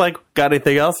 when he was like, got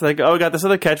anything else? Like, we got this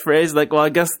other catchphrase. Like, well, I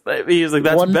guess he was like,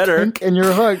 that's one better. Tink and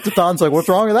you're hooked. Don's like, what's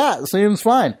wrong with that? Seems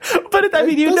fine. But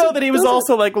you know that he was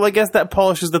also like, well, I guess that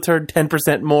polishes the turd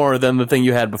 10% more than the thing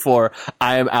you had before.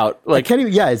 I am out. Like,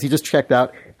 is he just checked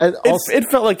out? It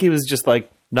felt like he was just like,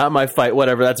 not my fight,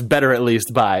 whatever. That's better at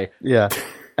least. Bye. Yeah.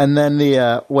 And then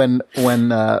when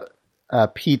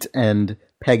Pete and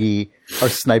Peggy are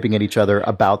sniping at each other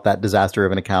about that disaster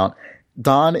of an account,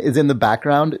 Don is in the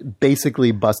background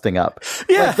basically busting up.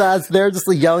 Yeah. Like they're just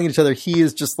like yelling at each other. He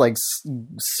is just like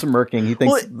smirking. He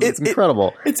thinks it's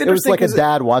incredible. It was like a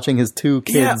dad watching his two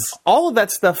kids. Yeah, all of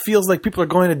that stuff feels like people are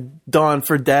going to Don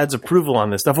for dad's approval on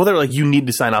this stuff. Well, they're like, you need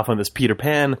to sign off on this Peter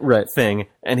Pan thing.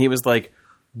 And he was like,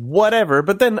 whatever.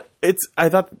 But then I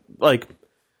thought like,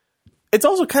 it's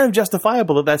also kind of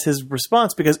justifiable that that's his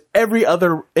response because every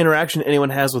other interaction anyone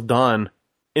has with Don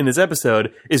in this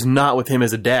episode is not with him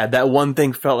as a dad. That one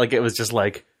thing felt like it was just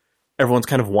like everyone's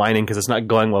kind of whining because it's not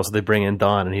going well, so they bring in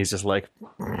Don, and he's just like,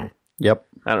 "Yep,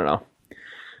 I don't know,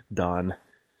 Don."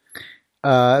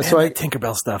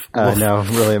 Tinkerbell stuff. No,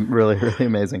 really, really, really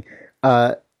amazing.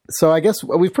 So I guess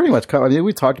we've pretty much covered. I mean,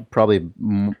 we talked probably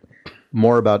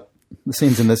more about the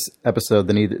scenes in this episode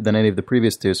than any of the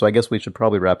previous two. So I guess we should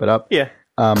probably wrap it up. Yeah.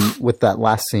 With that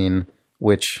last scene,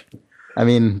 which, I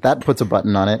mean, that puts a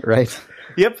button on it, right?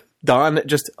 Yep. Don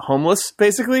just homeless,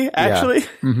 basically, actually. Yeah.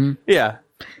 Mm-hmm. Yeah.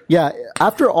 Yeah.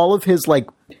 After all of his, like,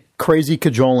 crazy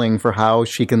cajoling for how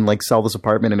she can, like, sell this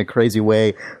apartment in a crazy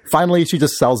way, finally she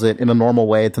just sells it in a normal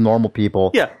way to normal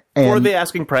people. Yeah. For the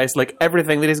asking price, like,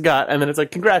 everything that he's got. And then it's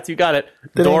like, congrats, you got it.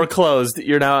 Door closed.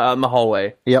 You're now out in the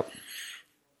hallway. Yep.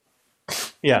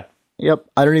 Yeah. Yep.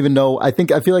 I don't even know. I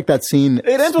feel like that scene.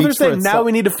 It ends with her saying, now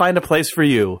we need to find a place for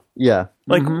you. Yeah.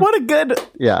 Like, what a good.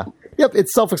 Yeah. Yep.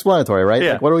 It's self-explanatory, right?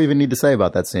 Yeah. Like, what do we even need to say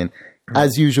about that scene?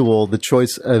 As usual, the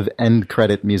choice of end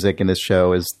credit music in this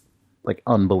show is, like,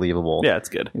 unbelievable. Yeah, it's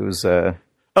good. It was, the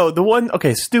one.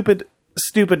 Okay, stupid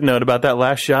stupid note about that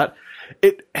last shot.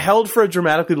 It held for a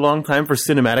dramatically long time for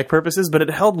cinematic purposes, but it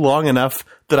held long enough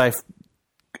that I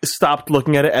stopped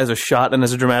looking at it as a shot and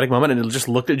as a dramatic moment, and it just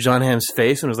looked at John Hamm's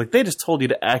face and was like, they just told you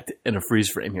to act in a freeze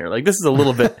frame here. Like, this is a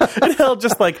little bit... It held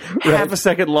just like half a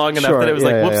second long enough that it was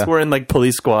whoops, we're in like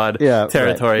police squad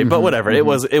territory. Right. But whatever, it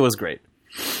was great.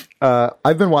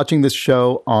 I've been watching this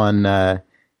show on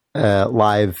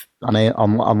live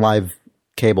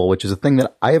cable, which is a thing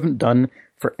that I haven't done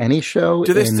for any show.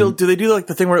 Do they do like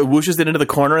the thing where it whooshes it into the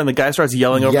corner and the guy starts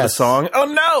yelling over the song? Oh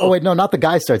no! Oh wait, no, not the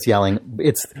guy starts yelling.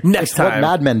 It's time. What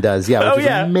Mad Men does, which is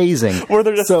amazing.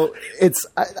 So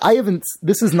I haven't.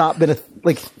 This has not been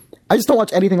I just don't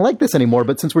watch anything like this anymore.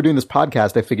 But since we're doing this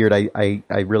podcast, I figured I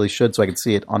really should so I could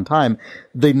see it on time.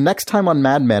 The next time on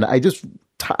Mad Men,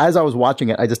 as I was watching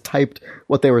it, I just typed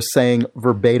what they were saying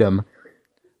verbatim.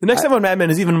 The next time on Mad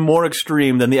Men is even more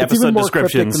extreme than the episode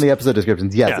descriptions. Than the episode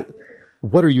descriptions, yes. Yeah.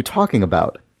 What are you talking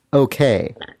about?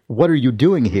 Okay. What are you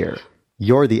doing here?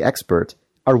 You're the expert.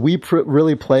 Are we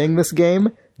really playing this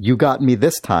game? You got me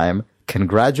this time.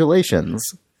 Congratulations.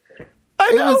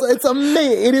 I know. It's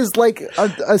amazing. It is like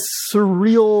a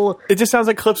surreal... It just sounds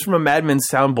like clips from a Mad Men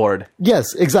soundboard.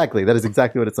 Yes, exactly. That is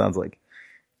exactly what it sounds like.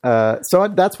 So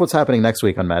that's what's happening next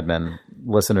week on Mad Men,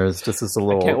 listeners. Just as a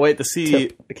little I can't wait to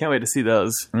see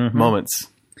those moments.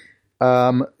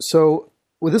 So...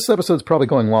 Well, this episode's probably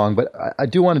going long, but I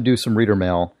do want to do some reader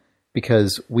mail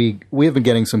because we have been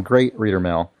getting some great reader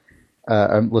mail,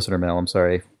 listener mail. I'm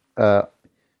sorry.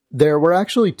 There were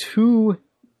actually two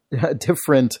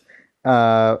different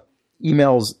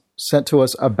emails sent to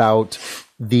us about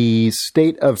the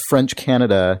state of French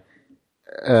Canada,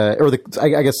 or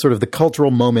I guess sort of the cultural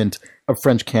moment of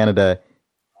French Canada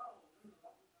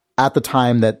at the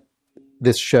time that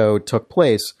this show took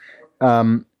place.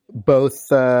 Both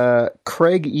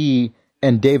Craig E.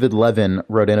 and David Levin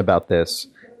wrote in about this.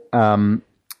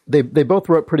 They both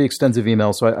wrote pretty extensive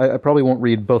emails, so I probably won't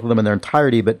read both of them in their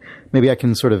entirety, but maybe I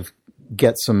can sort of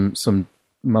get some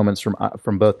moments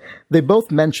from both. They both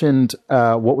mentioned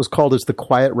what was called as the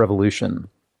Quiet Revolution.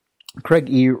 Craig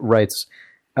E. writes,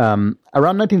 around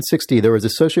 1960, there was a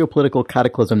socio-political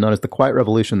cataclysm known as the Quiet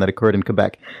Revolution that occurred in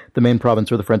Quebec, the main province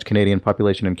for the French-Canadian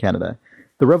population in Canada.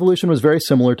 The revolution was very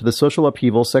similar to the social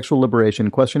upheaval, sexual liberation,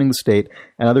 questioning the state,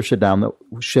 and other shit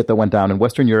that went down in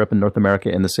Western Europe and North America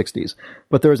in the 60s.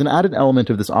 But there was an added element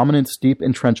of this ominous, deep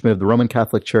entrenchment of the Roman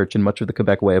Catholic Church in much of the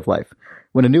Quebec way of life.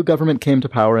 When a new government came to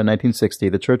power in 1960,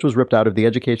 the church was ripped out of the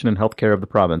education and healthcare of the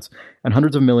province, and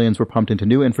hundreds of millions were pumped into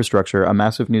new infrastructure, a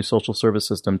massive new social service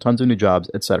system, tons of new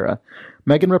jobs, etc.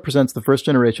 Megan represents the first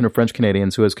generation of French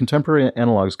Canadians who, as contemporary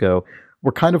analogs go,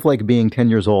 were kind of like being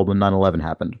 10 years old when 9/11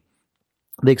 happened.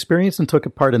 They experienced and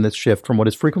took part in this shift from what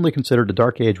is frequently considered a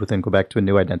dark age within Quebec to a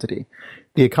new identity.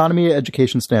 The economy,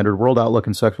 education standard, world outlook,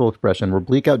 and sexual expression were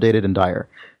bleak, outdated, and dire.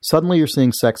 Suddenly you're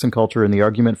seeing sex and culture in the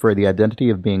argument for the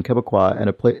identity of being Quebecois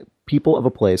and people of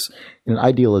a place in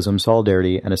idealism,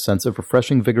 solidarity, and a sense of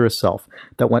refreshing, vigorous self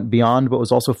that went beyond but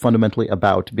was also fundamentally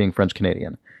about being French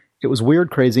Canadian. It was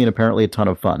weird, crazy, and apparently a ton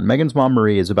of fun. Megan's mom,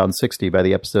 Marie, is about 60 by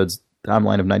the episode's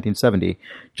timeline of 1970,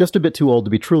 just a bit too old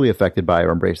to be truly affected by or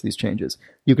embrace these changes.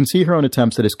 You can see her own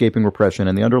attempts at escaping repression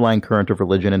and the underlying current of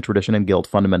religion and tradition and guilt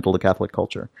fundamental to Catholic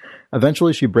culture.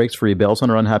 Eventually, she breaks free, bails on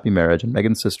her unhappy marriage, and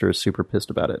Megan's sister is super pissed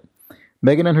about it.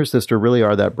 Megan and her sister really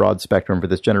are that broad spectrum for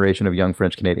this generation of young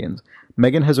French Canadians.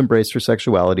 Megan has embraced her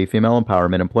sexuality, female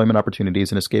empowerment, employment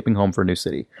opportunities, and escaping home for a new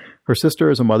city. Her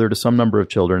sister is a mother to some number of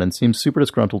children and seems super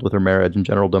disgruntled with her marriage and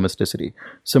general domesticity,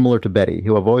 similar to Betty,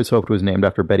 who I've always hoped was named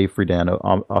after Betty Friedan,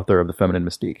 author of The Feminine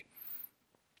Mystique,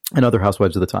 and other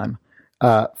housewives of the time.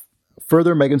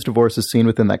 Further, Megan's divorce is seen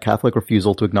within that Catholic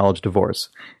refusal to acknowledge divorce,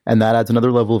 and that adds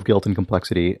another level of guilt and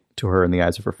complexity to her in the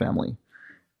eyes of her family.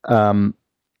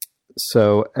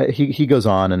 So he goes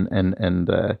on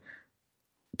and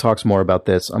talks more about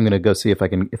this. I'm going to go see if I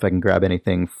can grab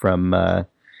anything from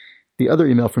the other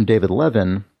email from David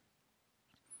Levin.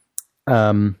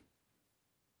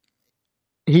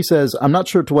 He says, I'm not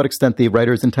sure to what extent the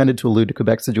writers intended to allude to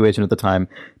Quebec's situation at the time,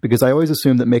 because I always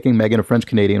assumed that making Megan a French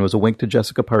Canadian was a wink to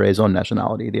Jessica Parré's own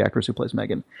nationality, the actress who plays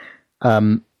Megan.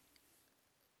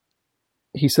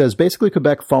 He says, basically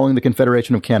Quebec, following the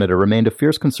Confederation of Canada, remained a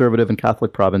fierce conservative and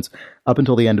Catholic province up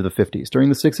until the end of the 50s. During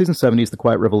the 60s and 70s, the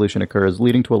Quiet Revolution occurs,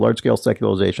 leading to a large-scale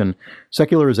secularization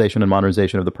and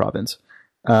modernization of the province.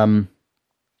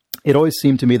 It always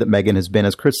seemed to me that Megan has been,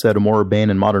 as Chris said, a more urbane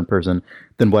and modern person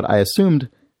than what I assumed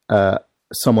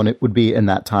someone it would be in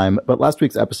that time, but last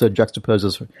week's episode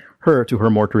juxtaposes her to her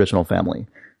more traditional family.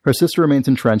 Her sister remains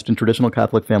entrenched in traditional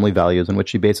Catholic family values in which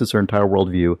she bases her entire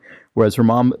worldview, whereas her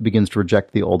mom begins to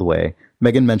reject the old way.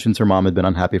 Megan mentions her mom had been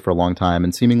unhappy for a long time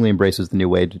and seemingly embraces the new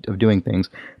way of doing things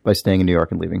by staying in New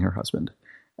York and leaving her husband.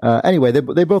 Anyway,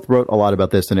 they both wrote a lot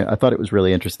about this, and I thought it was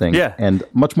really interesting and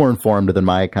much more informed than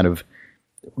my kind of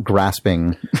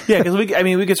grasping. Yeah, because we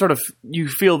could sort of, you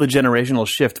feel the generational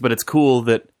shift, but it's cool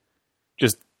that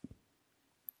just,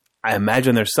 I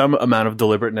imagine there's some amount of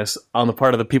deliberateness on the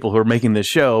part of the people who are making this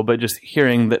show, but just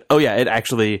hearing that, oh yeah, it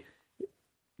actually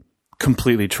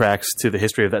completely tracks to the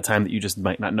history of that time that you just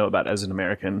might not know about as an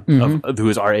American, who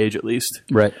is our age at least.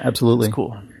 Right, absolutely. It's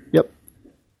cool. Yep.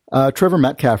 Trevor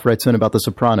Metcalf writes in about The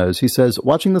Sopranos. He says,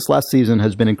 watching this last season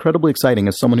has been incredibly exciting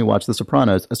as someone who watched The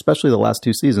Sopranos, especially the last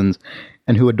 2 seasons,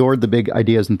 and who adored the big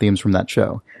ideas and themes from that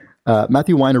show.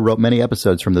 Matthew Weiner wrote many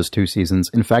episodes from those 2 seasons.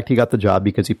 In fact, he got the job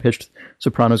because he pitched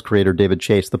Sopranos creator David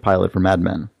Chase the pilot for Mad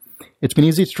Men. It's been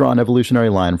easy to draw an evolutionary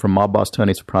line from mob boss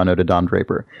Tony Soprano to Don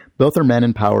Draper. Both are men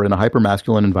in power in a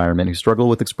hyper-masculine environment who struggle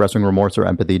with expressing remorse or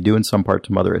empathy due in some part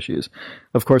to mother issues.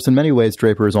 Of course, in many ways,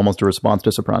 Draper is almost a response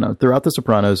to Soprano. Throughout The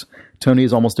Sopranos, Tony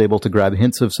is almost able to grab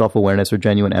hints of self-awareness or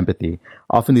genuine empathy.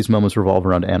 Often these moments revolve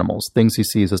around animals, things he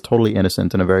sees as totally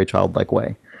innocent in a very childlike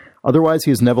way. Otherwise,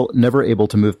 he is never able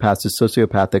to move past his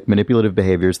sociopathic, manipulative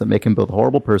behaviors that make him both a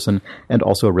horrible person and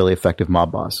also a really effective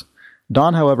mob boss.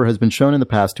 Don, however, has been shown in the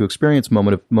past to experience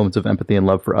moments of empathy and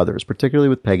love for others, particularly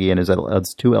with Peggy and his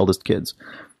 2 eldest kids.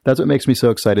 That's what makes me so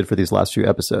excited for these last few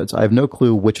episodes. I have no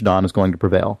clue which Don is going to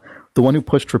prevail, the one who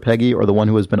pushed for Peggy or the one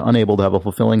who has been unable to have a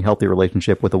fulfilling, healthy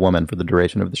relationship with a woman for the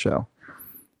duration of the show.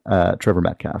 Trevor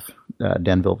Metcalf,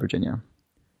 Danville, Virginia.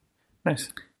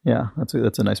 Nice. Yeah,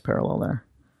 that's a nice parallel there.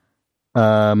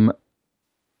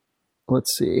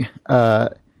 Let's see.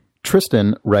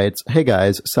 Tristan writes, "Hey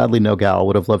guys, sadly no gal.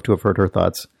 Would have loved to have heard her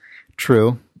thoughts."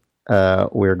 True.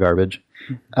 We're garbage.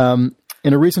 In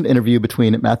a recent interview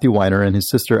between Matthew Weiner and his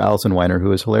sister Allison Weiner,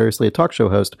 who is hilariously a talk show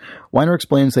host, Weiner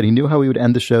explains that he knew how he would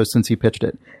end the show since he pitched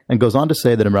it, and goes on to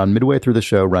say that around midway through the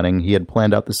show running, he had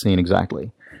planned out the scene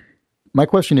exactly. My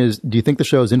question is, do you think the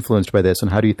show is influenced by this,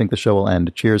 and how do you think the show will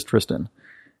end? Cheers, Tristan.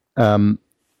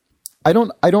 I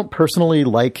don't personally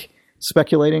like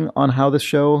speculating on how this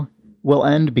show will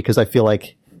end because I feel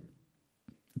like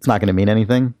it's not going to mean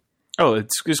anything. Oh,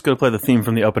 it's just going to play the theme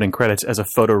from the opening credits as a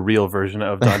photo-real version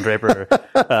of Don Draper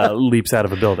leaps out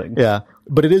of a building. Yeah,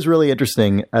 but it is really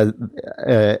interesting. But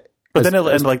then it'll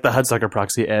end like the Hudsucker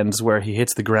Proxy ends, where he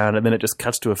hits the ground and then it just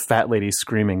cuts to a fat lady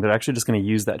screaming. They're actually just going to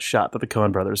use that shot that the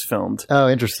Coen brothers filmed. Oh,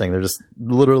 interesting. They're just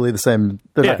literally the same.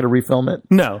 They're not going to refilm it?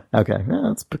 No. Okay,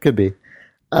 yeah, it could be.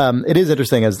 It is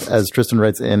interesting, as Tristan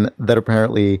writes in, that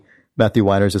apparently Matthew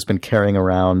Weiner's just been carrying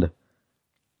around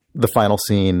the final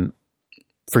scene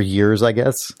for years, I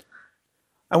guess.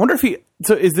 I wonder if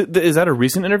is that a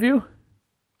recent interview?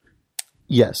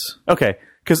 Yes. Okay,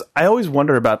 because I always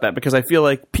wonder about that, because I feel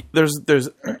like there's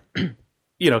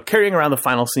carrying around the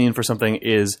final scene for something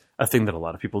is a thing that a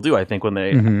lot of people do, I think, when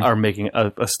they are making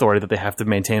a story that they have to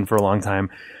maintain for a long time.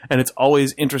 And it's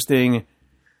always interesting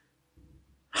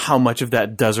how much of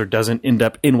that does or doesn't end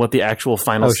up in what the actual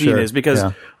final scene is, because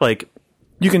like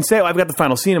you can say, I've got the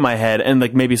final scene in my head, and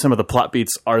like maybe some of the plot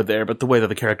beats are there, but the way that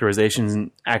the characterization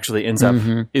actually ends up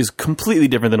is completely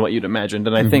different than what you'd imagined.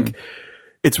 And I think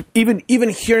it's even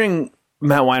hearing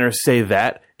Matt Weiner say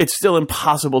that, it's still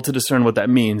impossible to discern what that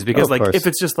means, because if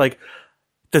it's just like,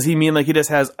 does he mean like he just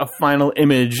has a final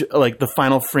image, like the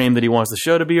final frame that he wants the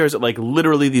show to be? Or is it like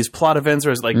literally these plot events?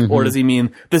 Or is it like, or does he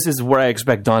mean this is where I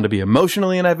expect Don to be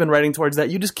emotionally and I've been writing towards that?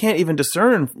 You just can't even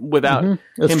discern without him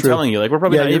telling you. Like, we're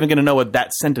probably not even going to know what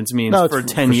that sentence means for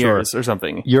 10 years or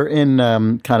something. You're in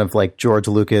kind of like George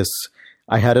Lucas,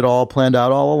 I had it all planned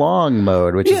out all along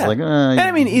mode, which is like... and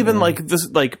I mean, even like this,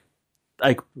 like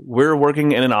we're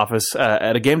working in an office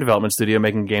at a game development studio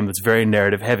making a game that's very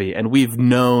narrative heavy, and we've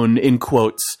known in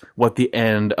quotes what the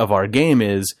end of our game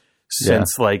is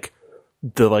since like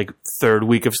the third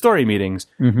week of story meetings.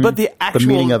 But the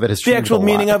meaning of it has changed. The actual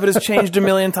meaning of it has changed a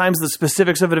million times. The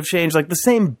specifics of it have changed. Like the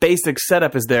same basic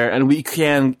setup is there, and we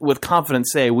can with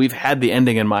confidence say we've had the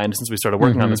ending in mind since we started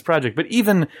working on this project. But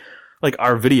even like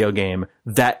our video game,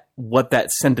 that what that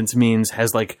sentence means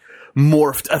has like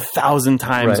morphed 1,000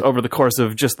 times over the course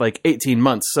of just like 18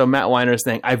 months. So Matt Weiner is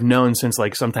saying, I've known since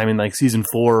like sometime in like season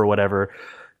 4 or whatever.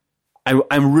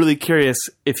 I'm really curious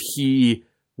if he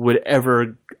would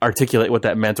ever articulate what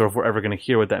that meant, or if we're ever going to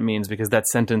hear what that means, because that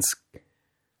sentence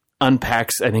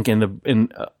unpacks, I think, in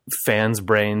fans'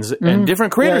 brains and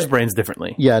different creators' brains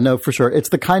differently. Yeah, no, for sure. It's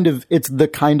the kind of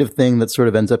thing that sort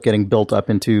of ends up getting built up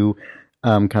into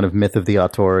kind of myth of the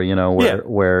auteur,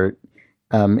 where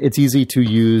it's easy to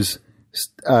use.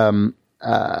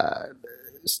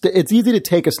 It's easy to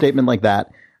take a statement like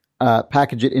that,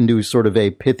 package it into sort of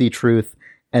a pithy truth,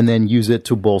 and then use it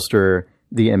to bolster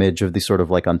the image of the sort of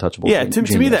like untouchable. Yeah,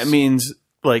 to me that means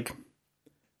like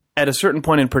at a certain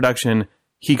point in production,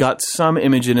 he got some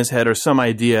image in his head or some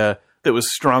idea that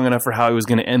was strong enough for how he was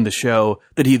going to end the show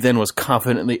that he then was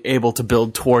confidently able to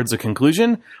build towards a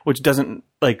conclusion, but that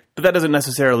doesn't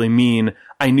necessarily mean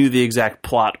I knew the exact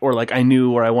plot or like I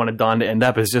knew where I wanted Dawn to end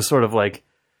up. It's just sort of like,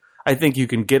 I think you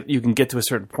can get to a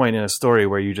certain point in a story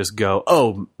where you just go,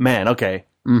 oh man, okay.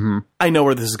 Mm-hmm. I know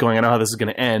where this is going. I know how this is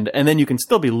going to end. And then you can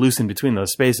still be loose in between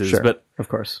those spaces. Sure, but of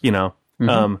course,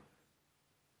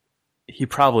 he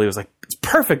probably was like, it's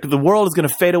perfect. The world is going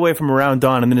to fade away from around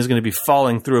Dawn and then is going to be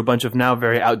falling through a bunch of now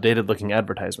very outdated looking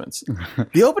advertisements.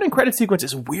 The opening credit sequence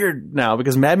is weird now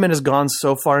because Mad Men has gone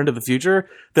so far into the future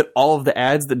that all of the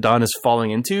ads that Dawn is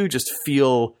falling into just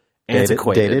feel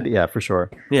antiquated. Dated? Yeah, for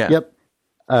sure. Yeah. Yep.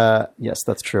 Yes,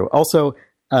 that's true. Also,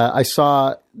 I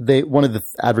saw one of the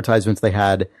advertisements they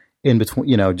had in between,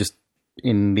 just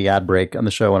in the ad break on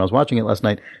the show when I was watching it last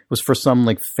night, was for some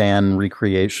like fan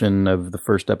recreation of the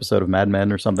first episode of Mad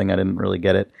Men or something. I didn't really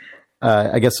get it.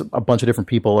 I guess a bunch of different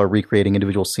people are recreating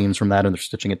individual scenes from that and they're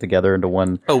stitching it together into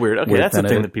one. Oh, weird. Okay, that's a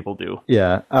thing that people do.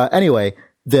 Yeah. Anyway,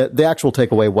 the actual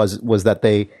takeaway was that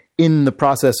they, in the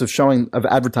process of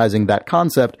advertising that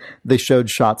concept, they showed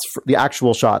the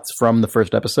actual shots from the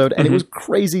first episode. And It was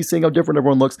crazy seeing how different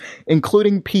everyone looks,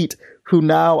 including Pete, who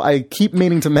now I keep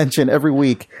meaning to mention every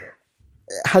week,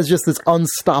 has just this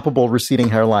unstoppable receding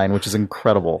hairline, which is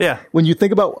incredible. Yeah. When you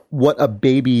think about what a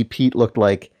baby Pete looked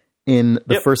like in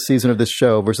the first season of this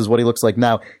show versus what he looks like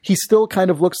now, he still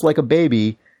kind of looks like a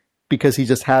baby because he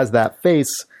just has that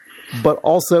face. But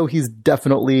also, he's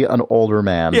definitely an older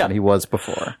man than he was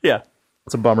before. Yeah.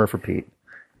 It's a bummer for Pete.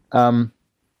 I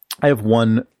have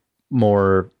one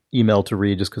more email to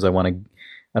read just because I don't want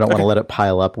to let it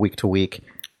pile up week to week.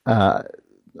 Myra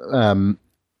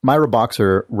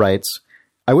Boxer writes,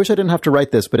 I wish I didn't have to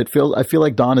write this, but I feel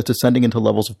like Dawn is descending into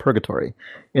levels of purgatory.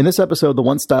 In this episode, the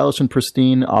once stylish and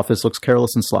pristine office looks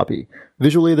careless and sloppy.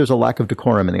 Visually, there's a lack of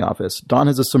decorum in the office. Dawn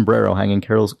has a sombrero hanging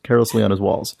carelessly on his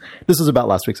walls. This is about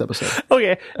last week's episode.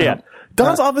 Okay, yeah.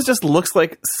 Dawn's office just looks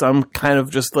like some kind of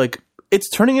just like, it's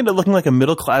turning into looking like a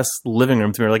middle-class living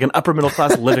room to me, like an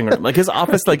upper-middle-class living room. Like his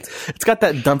office, like it's got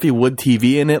that dumpy wood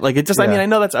TV in it. Like it just, I mean, I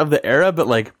know that's of the era, but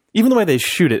like even the way they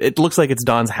shoot it, it looks like it's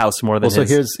Dawn's house more than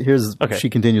his. So here's she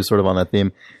continues sort of on that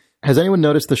theme. Has anyone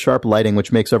noticed the sharp lighting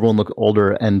which makes everyone look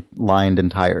older and lined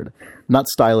and tired? Not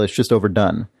stylish, just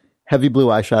overdone. Heavy blue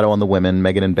eyeshadow on the women,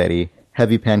 Megan and Betty.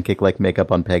 Heavy pancake-like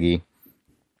makeup on Peggy.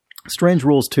 Strange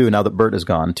rules, too, now that Bert is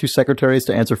gone. 2 secretaries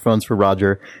to answer phones for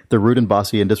Roger. They're rude and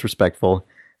bossy and disrespectful.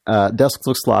 Desks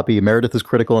look sloppy. Meredith is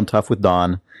critical and tough with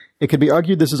Dawn. It could be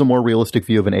argued this is a more realistic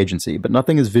view of an agency, but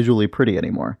nothing is visually pretty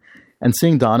anymore. And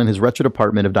seeing Dawn in his wretched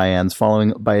apartment of Diane's,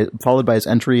 followed by his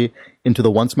entry into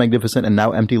the once magnificent and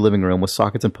now empty living room with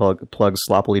sockets and plugs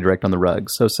sloppily draped on the rug.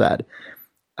 So sad.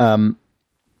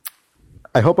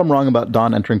 I hope I'm wrong about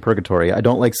Dawn entering purgatory. I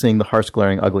don't like seeing the harsh,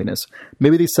 glaring ugliness.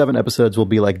 Maybe these 7 episodes will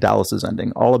be like Dallas's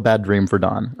ending. All a bad dream for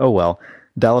Dawn. Oh well.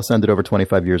 Dallas ended over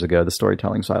 25 years ago. The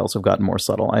storytelling styles have gotten more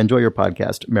subtle. I enjoy your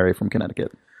podcast. Mary from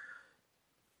Connecticut.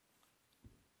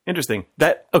 Interesting.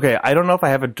 I don't know if I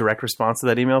have a direct response to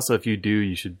that email, so if you do,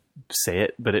 you should say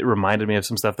it. But it reminded me of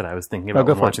some stuff that I was thinking about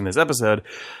when watching this episode.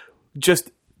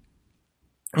 Just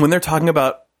when they're talking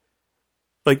about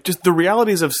like just the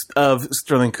realities of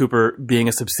Sterling Cooper being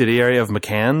a subsidiary of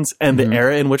McCann's and the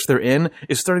era in which they're in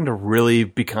is starting to really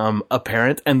become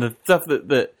apparent. And the stuff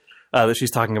that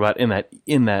she's talking about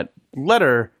in that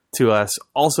letter to us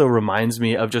also reminds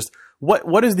me of just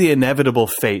what is the inevitable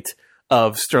fate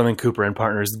of Sterling Cooper and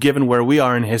Partners, given where we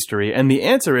are in history. And the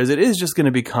answer is, it is just going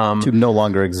to become to no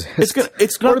longer exist. It's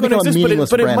not going to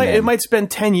exist, but it might spend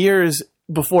 10 years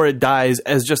before it dies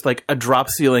as just like a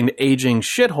drop-ceilinged aging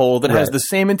shithole that has the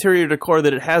same interior decor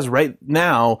that it has right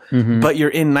now, but you're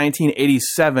in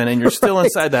 1987 and you're still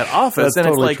inside that office. That's and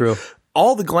totally it's like, true.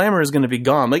 All the glamour is going to be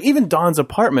gone. Like even Dawn's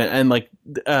apartment, and like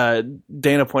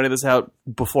Dana pointed this out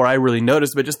before I really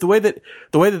noticed, but just the way that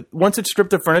once it's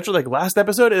stripped of furniture, like last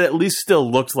episode, it at least still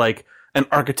looked like an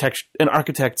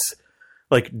architect's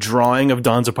like drawing of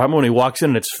Dawn's apartment when he walks in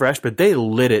and it's fresh, but they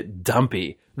lit it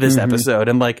dumpy this episode.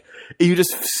 And like, you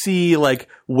just see like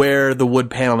where the wood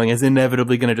paneling is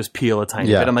inevitably going to just peel a tiny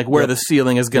bit, and like where the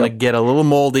ceiling is going to get a little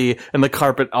moldy and the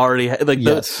carpet already, like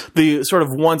the sort of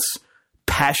once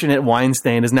passionate wine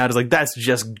stain is now just like, that's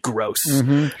just gross.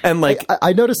 And like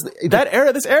I noticed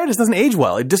this era just doesn't age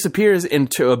well. It disappears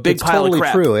into a big pile totally of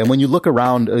crap. True. And when you look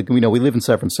around, we live in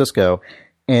San Francisco,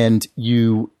 and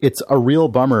it's a real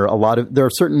bummer. There are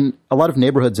a lot of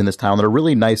neighborhoods in this town that are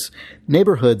really nice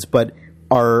neighborhoods, but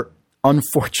are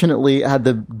unfortunately had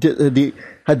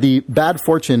the bad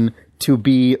fortune to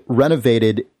be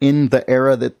renovated in the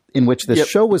era in which this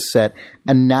show was set,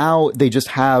 and now they just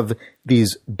have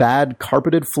these bad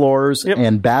carpeted floors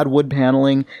and bad wood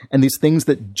paneling and these things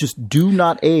that just do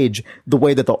not age the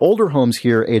way that the older homes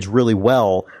here age really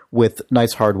well, with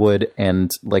nice hardwood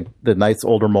and like the nice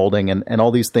older molding and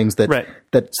all these things that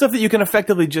stuff that you can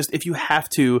effectively just, if you have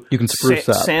to, you can spruce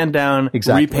up, sand down,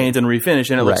 repaint and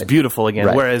refinish, and it looks beautiful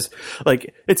again. Whereas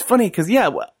like, it's funny because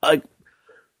like,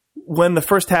 when the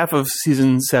first half of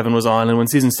season 7 was on, and when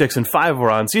season 6 and 5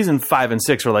 were on, season 5 and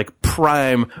 6 are like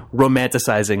prime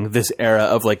romanticizing this era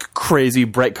of like crazy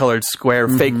bright colored square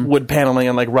fake wood paneling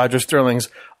and like Roger Sterling's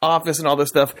office and all this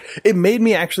stuff. It made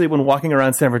me actually, when walking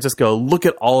around San Francisco, look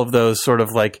at all of those sort of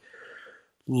like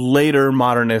later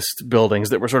modernist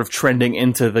buildings that were sort of trending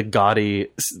into the gaudy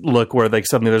look, where like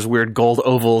suddenly there's weird gold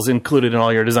ovals included in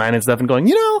all your design and stuff, and going,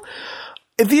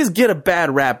 if these get a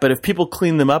bad rap, but if people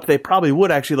clean them up, they probably would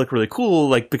actually look really cool,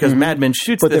 like, because Mad Men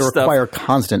shoots this stuff. But they require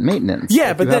constant maintenance.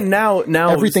 Yeah, but then now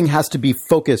everything has to be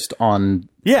focused on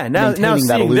now seeing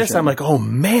that illusion. This, I'm like, oh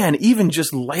man, even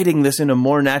just lighting this in a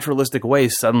more naturalistic way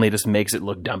suddenly just makes it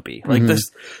look dumpy. Like this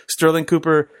Sterling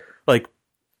Cooper, like,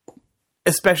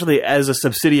 especially as a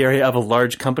subsidiary of a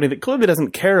large company that clearly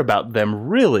doesn't care about them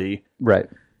really. Right.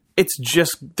 It's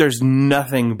just, there's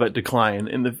nothing but decline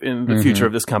in the future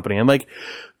of this company. And like,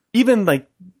 even like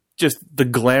just the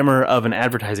glamour of an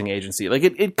advertising agency, like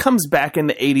it comes back in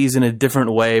the 80s in a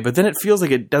different way, but then it feels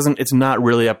like it's not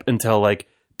really up until like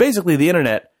basically the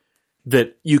internet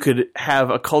that you could have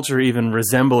a culture even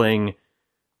resembling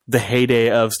the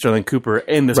heyday of Sterling Cooper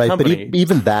in this company. But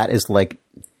even that is like,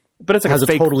 but it's like has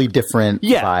a totally different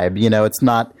vibe. It's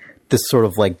not this sort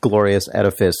of like glorious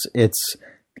edifice. It's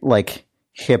like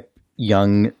hip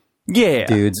young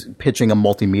dudes pitching a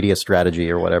multimedia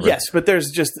strategy or whatever. Yes, but there's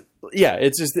just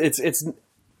it's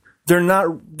they're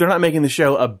not making the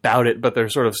show about it, but they're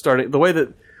sort of starting the way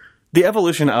that the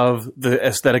evolution of the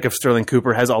aesthetic of Sterling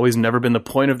Cooper has always never been the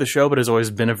point of the show, but has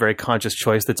always been a very conscious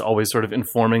choice that's always sort of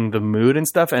informing the mood and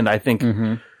stuff. And I think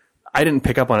I didn't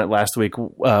pick up on it last week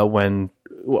when,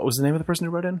 what was the name of the person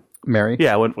who wrote in? Mary.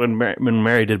 Yeah, when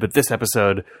Mary did, but this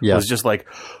episode was just like,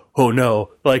 oh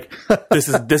no, like this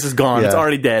is gone. It's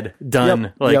already dead,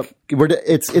 done.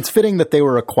 It's fitting that they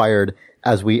were acquired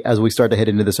as we start to head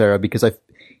into this era, because I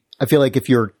feel like if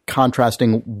you're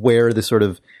contrasting where the sort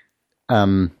of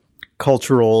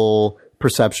cultural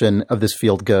perception of this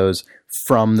field goes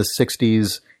from the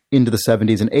 60s into the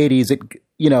 70s and 80s,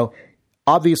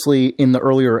 obviously in the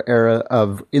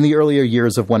earlier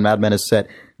years of when Mad Men is set,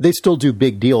 they still do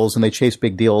big deals and they chase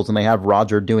big deals and they have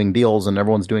Roger doing deals and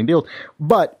everyone's doing deals.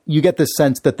 But you get this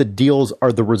sense that the deals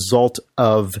are the result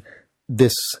of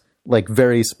this like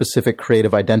very specific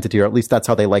creative identity, or at least that's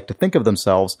how they like to think of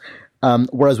themselves.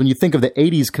 Whereas when you think of the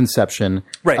 80s conception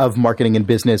of marketing and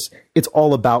business, it's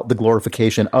all about the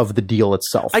glorification of the deal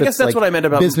itself. I guess that's like what I meant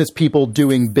about business people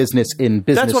doing business in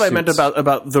business. That's what I meant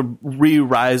about the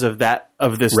re-rise of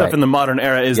this stuff in the modern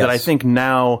era, is that I think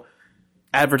now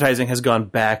advertising has gone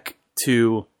back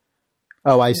to,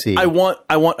 oh, I see. I want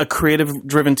a creative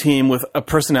driven team with a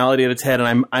personality at its head,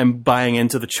 and I'm buying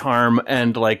into the charm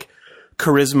and like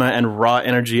charisma and raw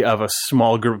energy of a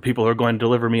small group of people who are going to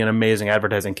deliver me an amazing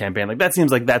advertising campaign. Like that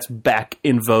seems like that's back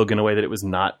in vogue in a way that it was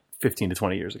not 15 to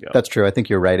 20 years ago. That's true. I think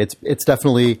you're right. It's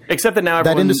definitely, except that now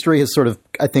that industry has sort of,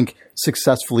 I think,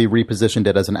 successfully repositioned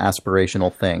it as an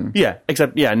aspirational thing. Yeah.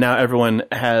 Except now everyone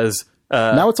has.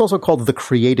 Now it's also called the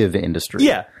creative industry.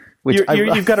 Yeah.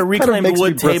 You've got a reclaimed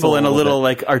wood table and a little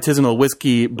like artisanal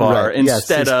whiskey bar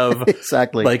instead of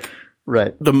exactly like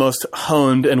the most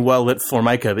honed and well lit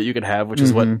Formica that you could have, which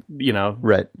is what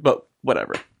but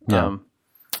whatever. Yeah. All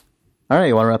right,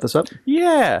 you want to wrap this up?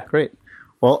 Yeah, great.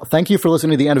 Well, thank you for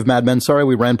listening to the end of Mad Men. Sorry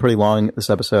we ran pretty long this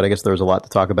episode. I guess there was a lot to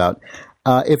talk about.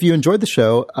 If you enjoyed the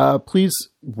show, please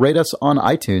rate us on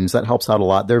iTunes. That helps out a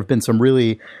lot. There have been some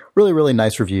really, really, really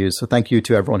nice reviews. So thank you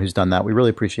to everyone who's done that. We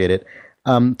really appreciate it.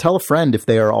 Tell a friend if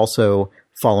they are also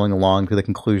following along to the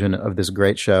conclusion of this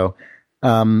great show.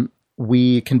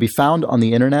 We can be found on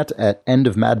the internet at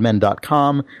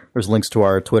endofmadmen.com. There's links to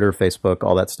our Twitter, Facebook,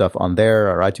 all that stuff on there,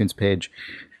 our iTunes page.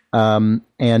 And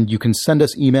you can send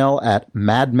us email at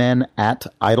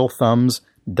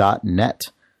madmen@idlethumbs.net.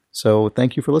 So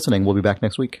thank you for listening. We'll be back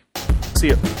next week. See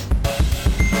you.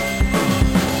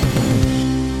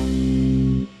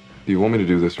 Do you want me to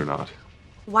do this or not?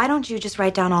 Why don't you just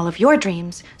write down all of your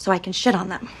dreams so I can shit on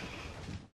them?